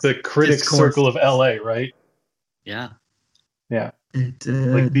the Critics Circle of LA, right? Yeah. Yeah. It did.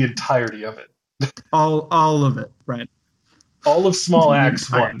 Like the entirety of it. All of it, right? All of Small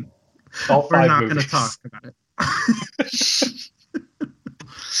Axe won. All 5 movies. We're not going to talk about it.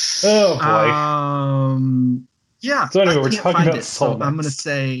 Oh boy. Yeah. So anyway, we're talking about Soul. So I'm going to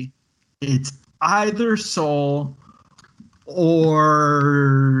say it's either Soul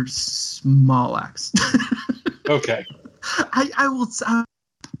or Small Axe. Okay. I will.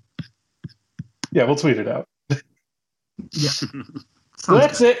 Yeah, we'll tweet it out. Yeah. So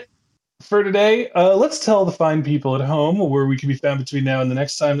that's it for today. Let's tell the fine people at home where we can be found between now and the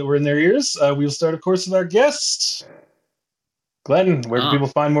next time that we're in their ears. We'll start, of course, with our guest. Glenn, where can people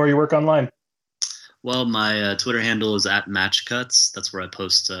find more of your work online? Well, my Twitter handle is @MatchCuts. That's where I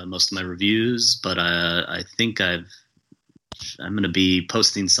post most of my reviews. But I think I'm going to be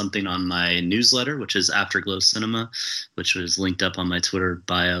posting something on my newsletter, which is Afterglow Cinema, which was linked up on my Twitter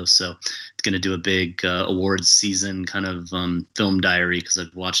bio. So it's going to do a big awards season kind of film diary, because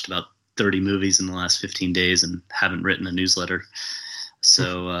I've watched about 30 movies in the last 15 days and haven't written a newsletter.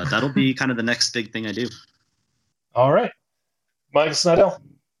 So that'll be kind of the next big thing I do. All right. Mike Snydell.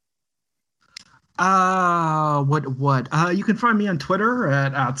 What? You can find me on Twitter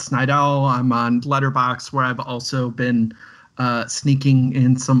at @Snydell. I'm on Letterboxd, where I've also been sneaking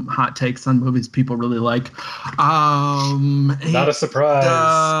in some hot takes on movies people really like. Not a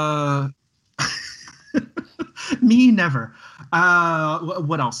surprise. Me never.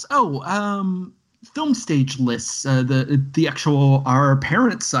 What else? Film Stage lists. The actual our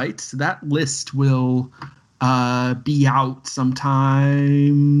parent site. That list will be out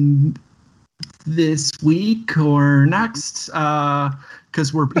sometime this week or next,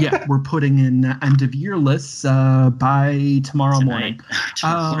 because we're putting in end of year lists by tomorrow morning.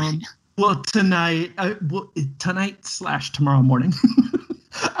 Tonight / tomorrow morning.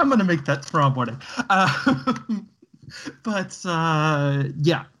 I'm gonna make that tomorrow morning. But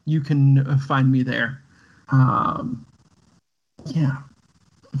yeah, you can find me there. Yeah.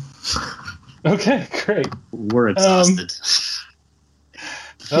 Okay, great. We're exhausted.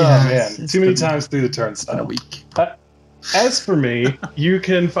 Man, too many times through the turnstile. A week. As for me, you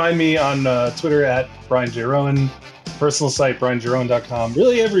can find me on Twitter at Brian J. Rowan, personal site brianjrowan.com.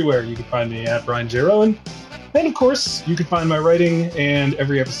 Really everywhere you can find me at Brian J. Rowan. And of course, you can find my writing and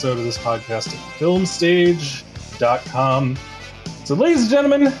every episode of this podcast at filmstage.com. So ladies and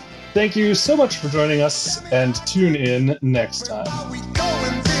gentlemen, thank you so much for joining us, and tune in next time.